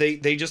 Because they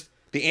just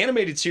the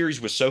animated series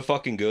was so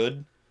fucking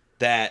good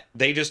that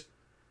they just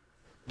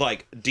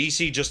like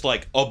DC just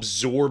like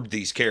absorbed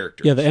these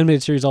characters. Yeah, the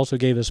animated series also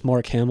gave us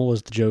Mark Hamill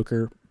as the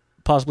Joker.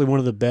 Possibly one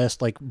of the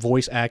best like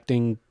voice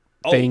acting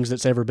things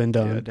that's ever been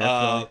done.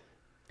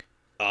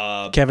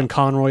 Kevin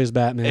Conroy is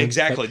Batman.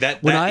 Exactly.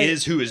 Like, That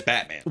is who is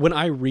Batman. When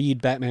I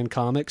read Batman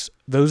comics,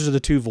 those are the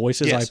two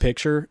voices Yes. I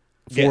picture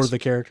for Yes. the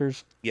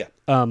characters. Yeah.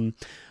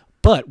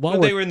 But while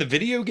They were in the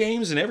video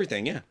games and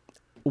everything. Yeah.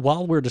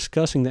 while we're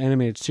discussing the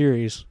animated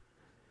series,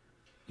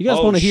 you guys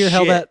Oh, want to hear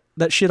how shit.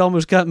 that shit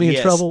almost got me in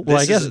Yes, trouble? Well,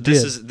 I guess it did.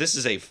 This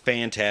is a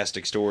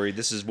fantastic story.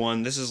 This is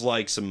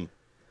like some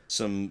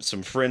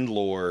friend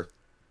lore.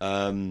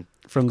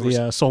 From the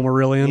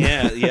Silmarillion.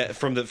 Yeah,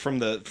 from the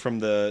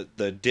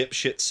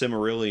dipshit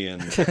Cimmerillion.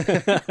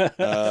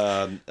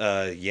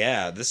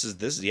 This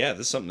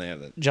is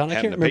something that John, I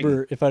happened can't to Peyton.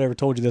 remember if I'd ever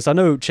told you this. I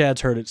know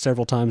Chad's heard it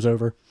several times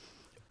over.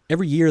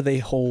 Every year they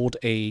hold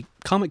a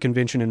comic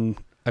convention in,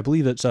 I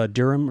believe it's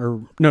Durham,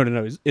 or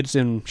no, it's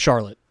in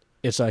Charlotte.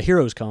 It's a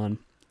Heroes Con,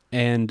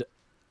 and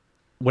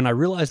when I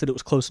realized that it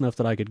was close enough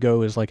that I could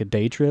go as like a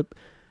day trip,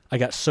 I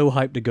got so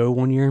hyped to go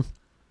one year,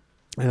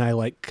 and I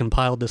like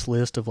compiled this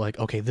list of like,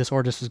 okay, this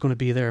artist is going to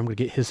be there. I'm going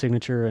to get his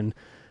signature and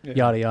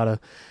yada yada,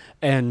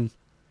 and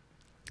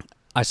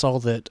I saw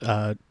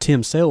that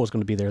Tim Sale was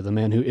going to be there, the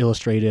man who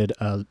illustrated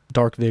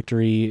Dark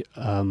Victory,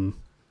 The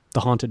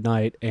Haunted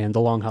Night, and The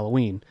Long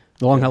Halloween.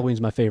 The Long Halloween's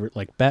my favorite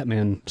like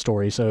Batman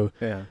story, so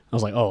Yeah. I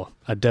was like, oh,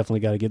 I definitely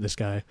got to get this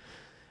guy.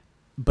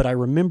 But I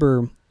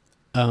remember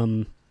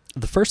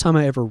the first time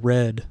I ever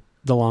read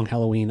The Long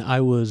Halloween, I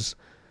was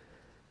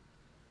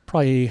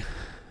probably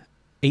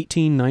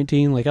 18,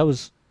 19. Like I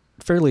was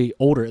fairly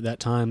older at that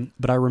time.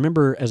 But I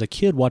remember as a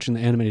kid watching the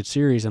animated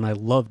series, and I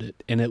loved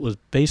it. And it was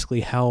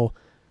basically how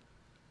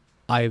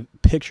I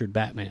pictured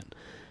Batman.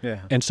 Yeah.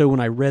 And so when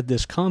I read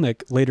this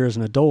comic later as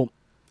an adult,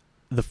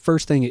 the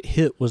first thing it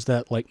hit was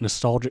that like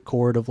nostalgic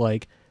chord of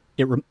like,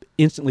 it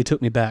instantly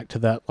took me back to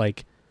that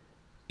like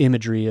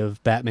imagery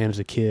of Batman as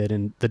a kid,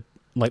 and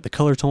the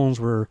color tones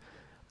were,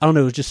 I don't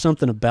know, it was just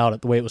something about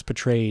it, the way it was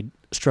portrayed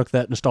struck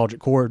that nostalgic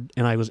chord,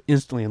 and I was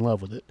instantly in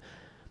love with it.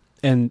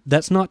 And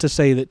that's not to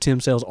say that Tim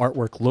Sale's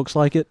artwork looks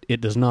like it.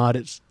 It does not.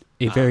 It's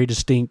a very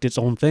distinct, its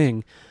own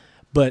thing,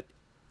 but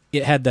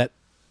it had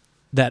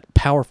that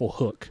powerful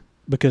hook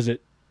because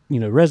it,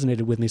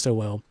 resonated with me so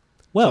well.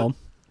 Well,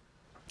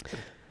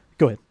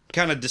 go ahead.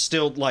 Kind of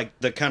distilled like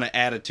the kind of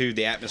attitude,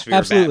 the atmosphere.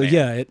 Absolutely,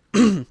 of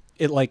Batman.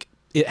 yeah.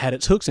 It had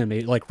its hooks in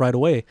me like right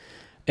away,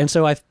 and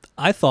so I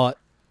thought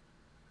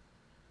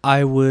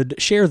I would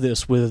share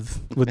this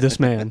with this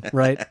man,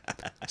 right?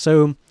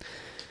 So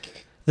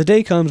the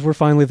day comes, we're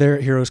finally there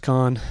at Heroes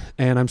Con,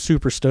 and I'm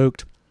super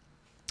stoked.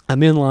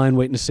 I'm in line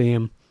waiting to see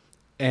him,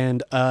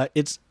 and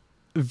it's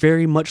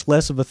very much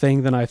less of a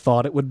thing than I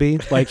thought it would be.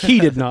 Like,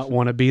 he did not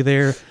want to be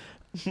there.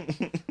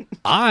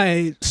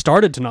 I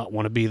started to not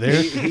want to be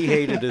there. He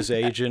hated his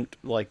agent.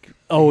 Like,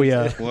 Oh,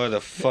 yeah. What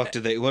the fuck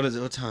did they? What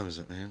time is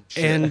it, man?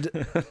 Shit.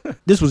 And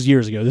this was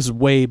years ago. This is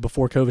way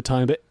before COVID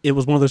time, but it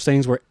was one of those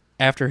things where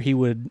after he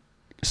would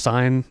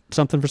sign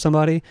something for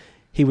somebody,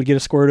 he would get a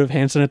squirt of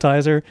hand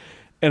sanitizer.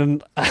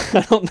 And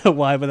I don't know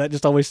why, but that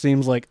just always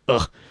seems like,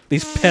 ugh,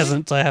 these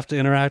peasants I have to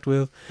interact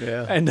with.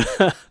 yeah. And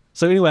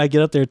so anyway, I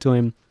get up there to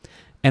him,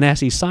 and as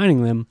he's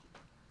signing them,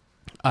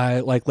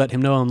 I like let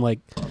him know I'm like,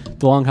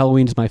 The Long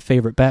Halloween is my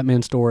favorite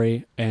Batman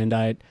story, and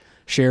I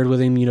shared with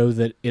him,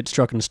 that it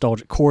struck a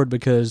nostalgic chord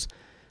because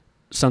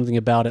something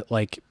about it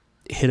like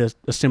hit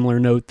a similar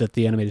note that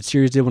the animated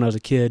series did when I was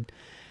a kid.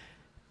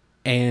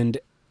 And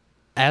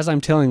as I'm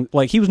telling,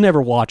 like, he was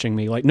never watching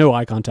me, like no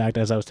eye contact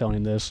as I was telling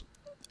him this,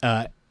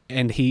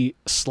 and he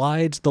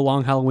slides The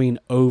Long Halloween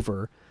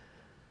over,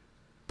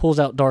 pulls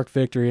out Dark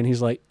Victory, and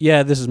he's like,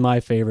 yeah, this is my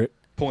favorite.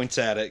 Points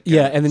at it.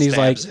 Yeah, and then he's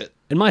like, stabs it.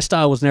 and my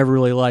style was never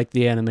really like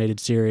the animated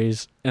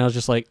series, and I was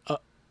just like,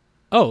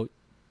 oh,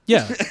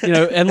 yeah,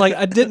 and like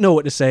I didn't know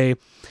what to say.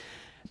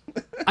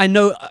 I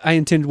know I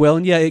intended well,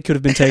 and yeah, it could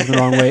have been taken the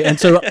wrong way. And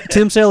so,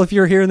 Tim Sale, if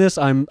you're hearing this,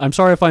 I'm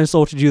sorry if I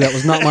insulted you. That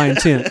was not my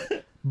intent.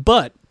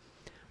 But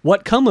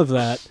what come of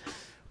that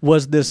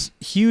was this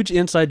huge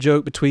inside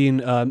joke between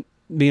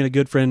me and a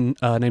good friend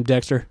named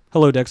Dexter.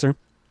 Hello, Dexter.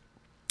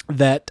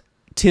 That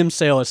Tim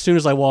Sale, as soon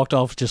as I walked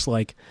off, just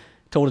like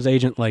told his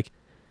agent, like,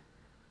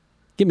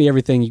 give me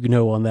everything you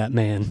know on that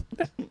man.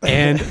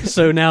 And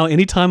so now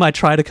anytime I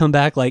try to come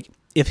back, like,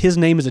 if his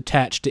name is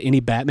attached to any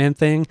Batman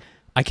thing,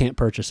 I can't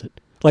purchase it.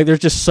 Like there's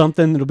just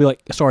something that'll be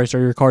like, sorry, sir,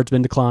 your card's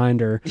been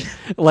declined, or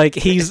like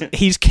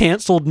he's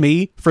canceled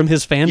me from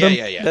his fandom.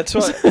 Yeah. That's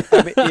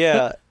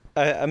why.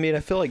 I mean,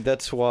 I feel like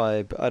that's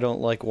why I don't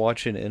like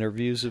watching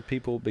interviews of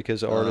people,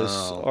 because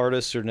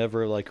artists are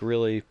never like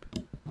really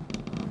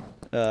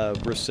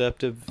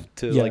receptive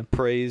to like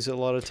praise a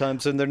lot of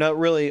times, and they're not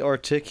really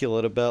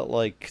articulate about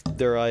like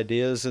their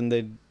ideas, and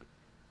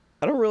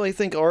I don't really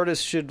think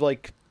artists should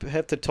like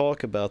have to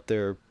talk about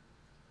their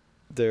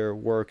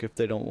work if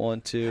they don't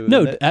want to.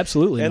 No,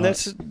 absolutely and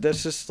not.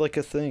 that's just like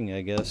a thing,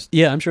 I guess.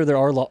 Yeah, I'm sure there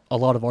are a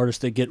lot of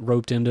artists that get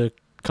roped into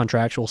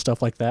contractual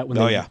stuff like that when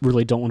they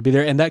really don't want to be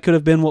there, and that could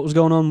have been what was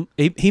going on.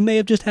 He may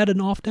have just had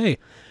an off day.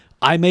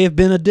 I may have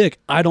been a dick.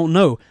 I don't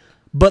know.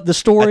 But the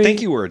story... I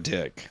think you were a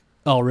dick.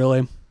 Oh,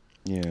 really?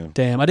 Yeah.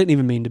 Damn, I didn't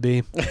even mean to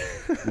be.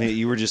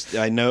 You were just...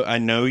 I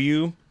know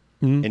you,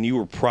 and you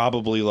were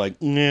probably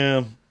like,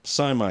 nah,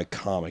 sign my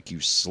comic, you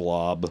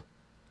slob.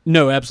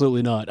 No,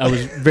 absolutely not. I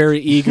was very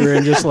eager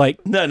and just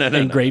like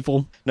no,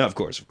 grateful. No, of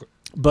course.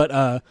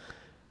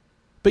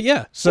 But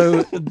yeah,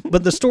 so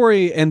but the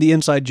story and the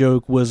inside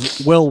joke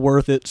was well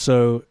worth it.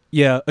 So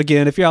yeah,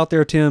 again, if you're out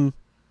there, Tim,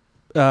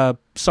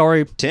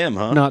 sorry, Tim,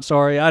 huh? Not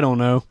sorry. I don't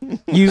know.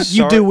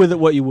 You do with it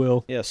what you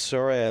will. Yeah,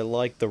 sorry, I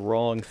liked the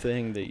wrong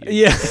thing that you.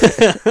 Yeah.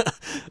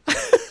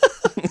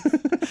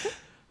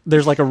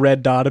 There's like a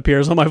red dot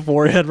appears on my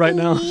forehead right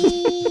now.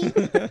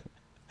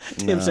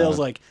 Tim Sale's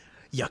like,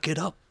 yuck it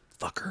up,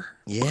 fucker.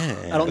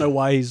 Yeah. I don't know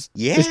why he's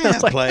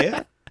like, play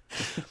it.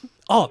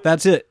 Oh,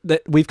 that's it.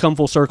 We've come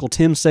full circle.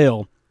 Tim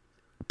Sale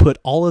put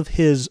all of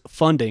his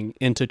funding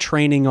into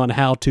training on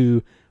how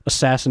to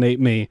assassinate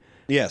me.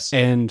 Yes.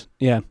 And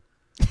yeah.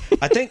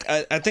 I think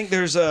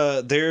there's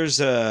a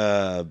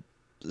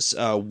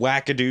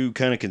wackadoo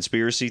kind of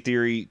conspiracy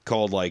theory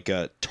called like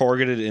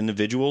targeted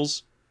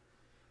individuals.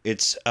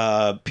 It's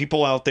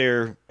people out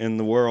there in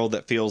the world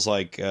that feels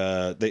like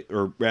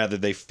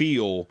they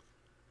feel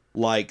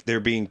like they're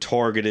being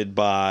targeted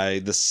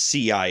by the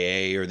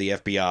CIA or the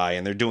FBI,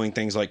 and they're doing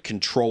things like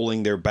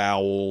controlling their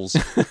bowels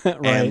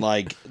right. and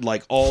like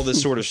all this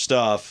sort of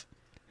stuff.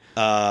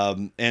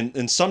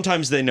 And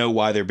sometimes they know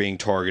why they're being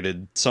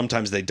targeted.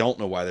 Sometimes they don't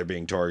know why they're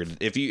being targeted.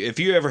 If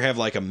you ever have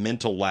like a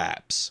mental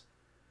lapse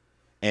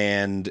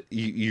and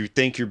you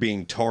think you're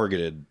being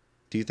targeted,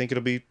 do you think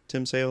it'll be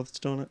Tim Sale that's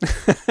doing it?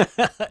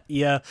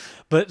 Yeah,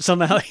 but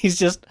somehow he's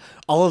just,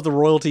 all of the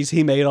royalties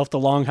he made off the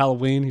Long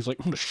Halloween, he's like,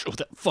 I'm going to show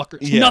that fucker.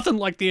 It's nothing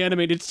like the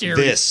animated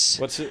series.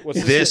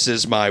 This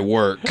is my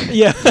work.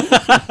 Yeah.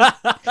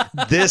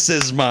 This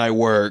is my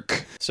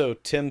work. So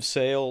Tim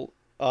Sale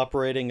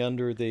operating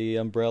under the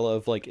umbrella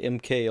of like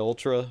MK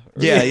Ultra.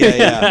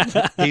 Yeah.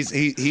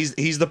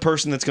 He's the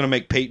person that's going to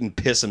make Peyton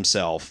piss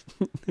himself,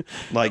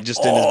 like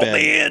just in his bed.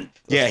 Man.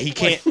 Yeah, he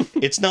can't.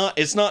 It's not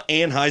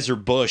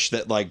Anheuser-Busch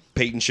that like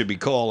Peyton should be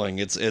calling.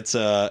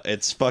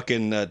 It's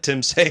fucking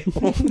Tim Sale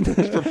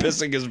for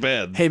pissing his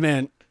bed. Hey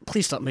man,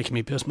 please stop making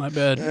me piss my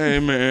bed. Hey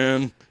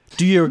man,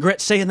 do you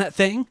regret saying that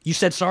thing? You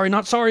said sorry,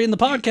 not sorry in the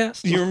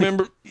podcast. You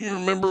remember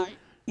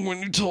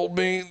when you told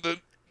me that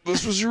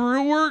this was your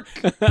real work?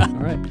 All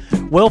right.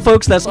 Well,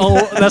 folks, that's all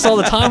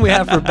the time we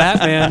have for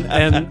Batman,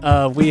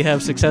 and we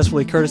have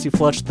successfully courtesy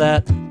flushed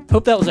that.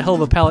 Hope that was a hell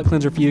of a palate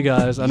cleanser for you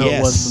guys. I know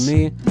it was for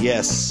me.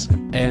 Yes.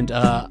 And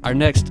our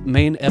next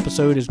main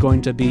episode is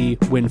going to be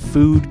When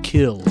Food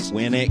Kills.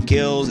 When it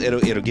kills,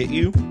 it'll get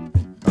you.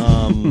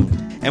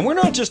 And we're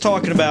not just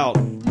talking about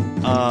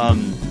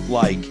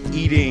like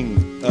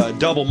eating a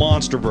double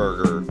monster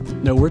burger.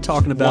 No, we're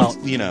talking about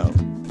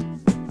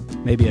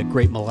maybe a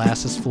great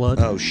molasses flood.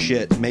 Oh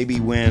shit! Maybe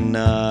when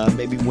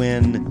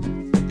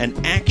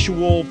an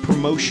actual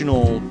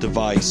promotional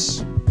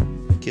device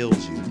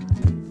kills you.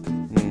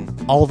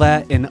 All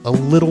that and a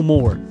little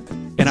more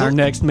in our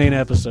next main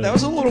episode. That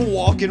was a little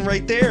walking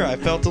right there. I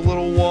felt a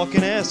little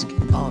walking-esque.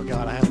 Oh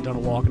god, I haven't done a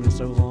walking in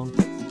so long.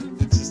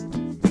 Just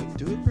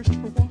do it,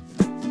 Christopher Walken.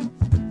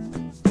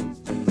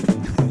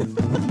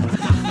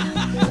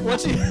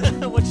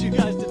 What you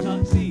guys did not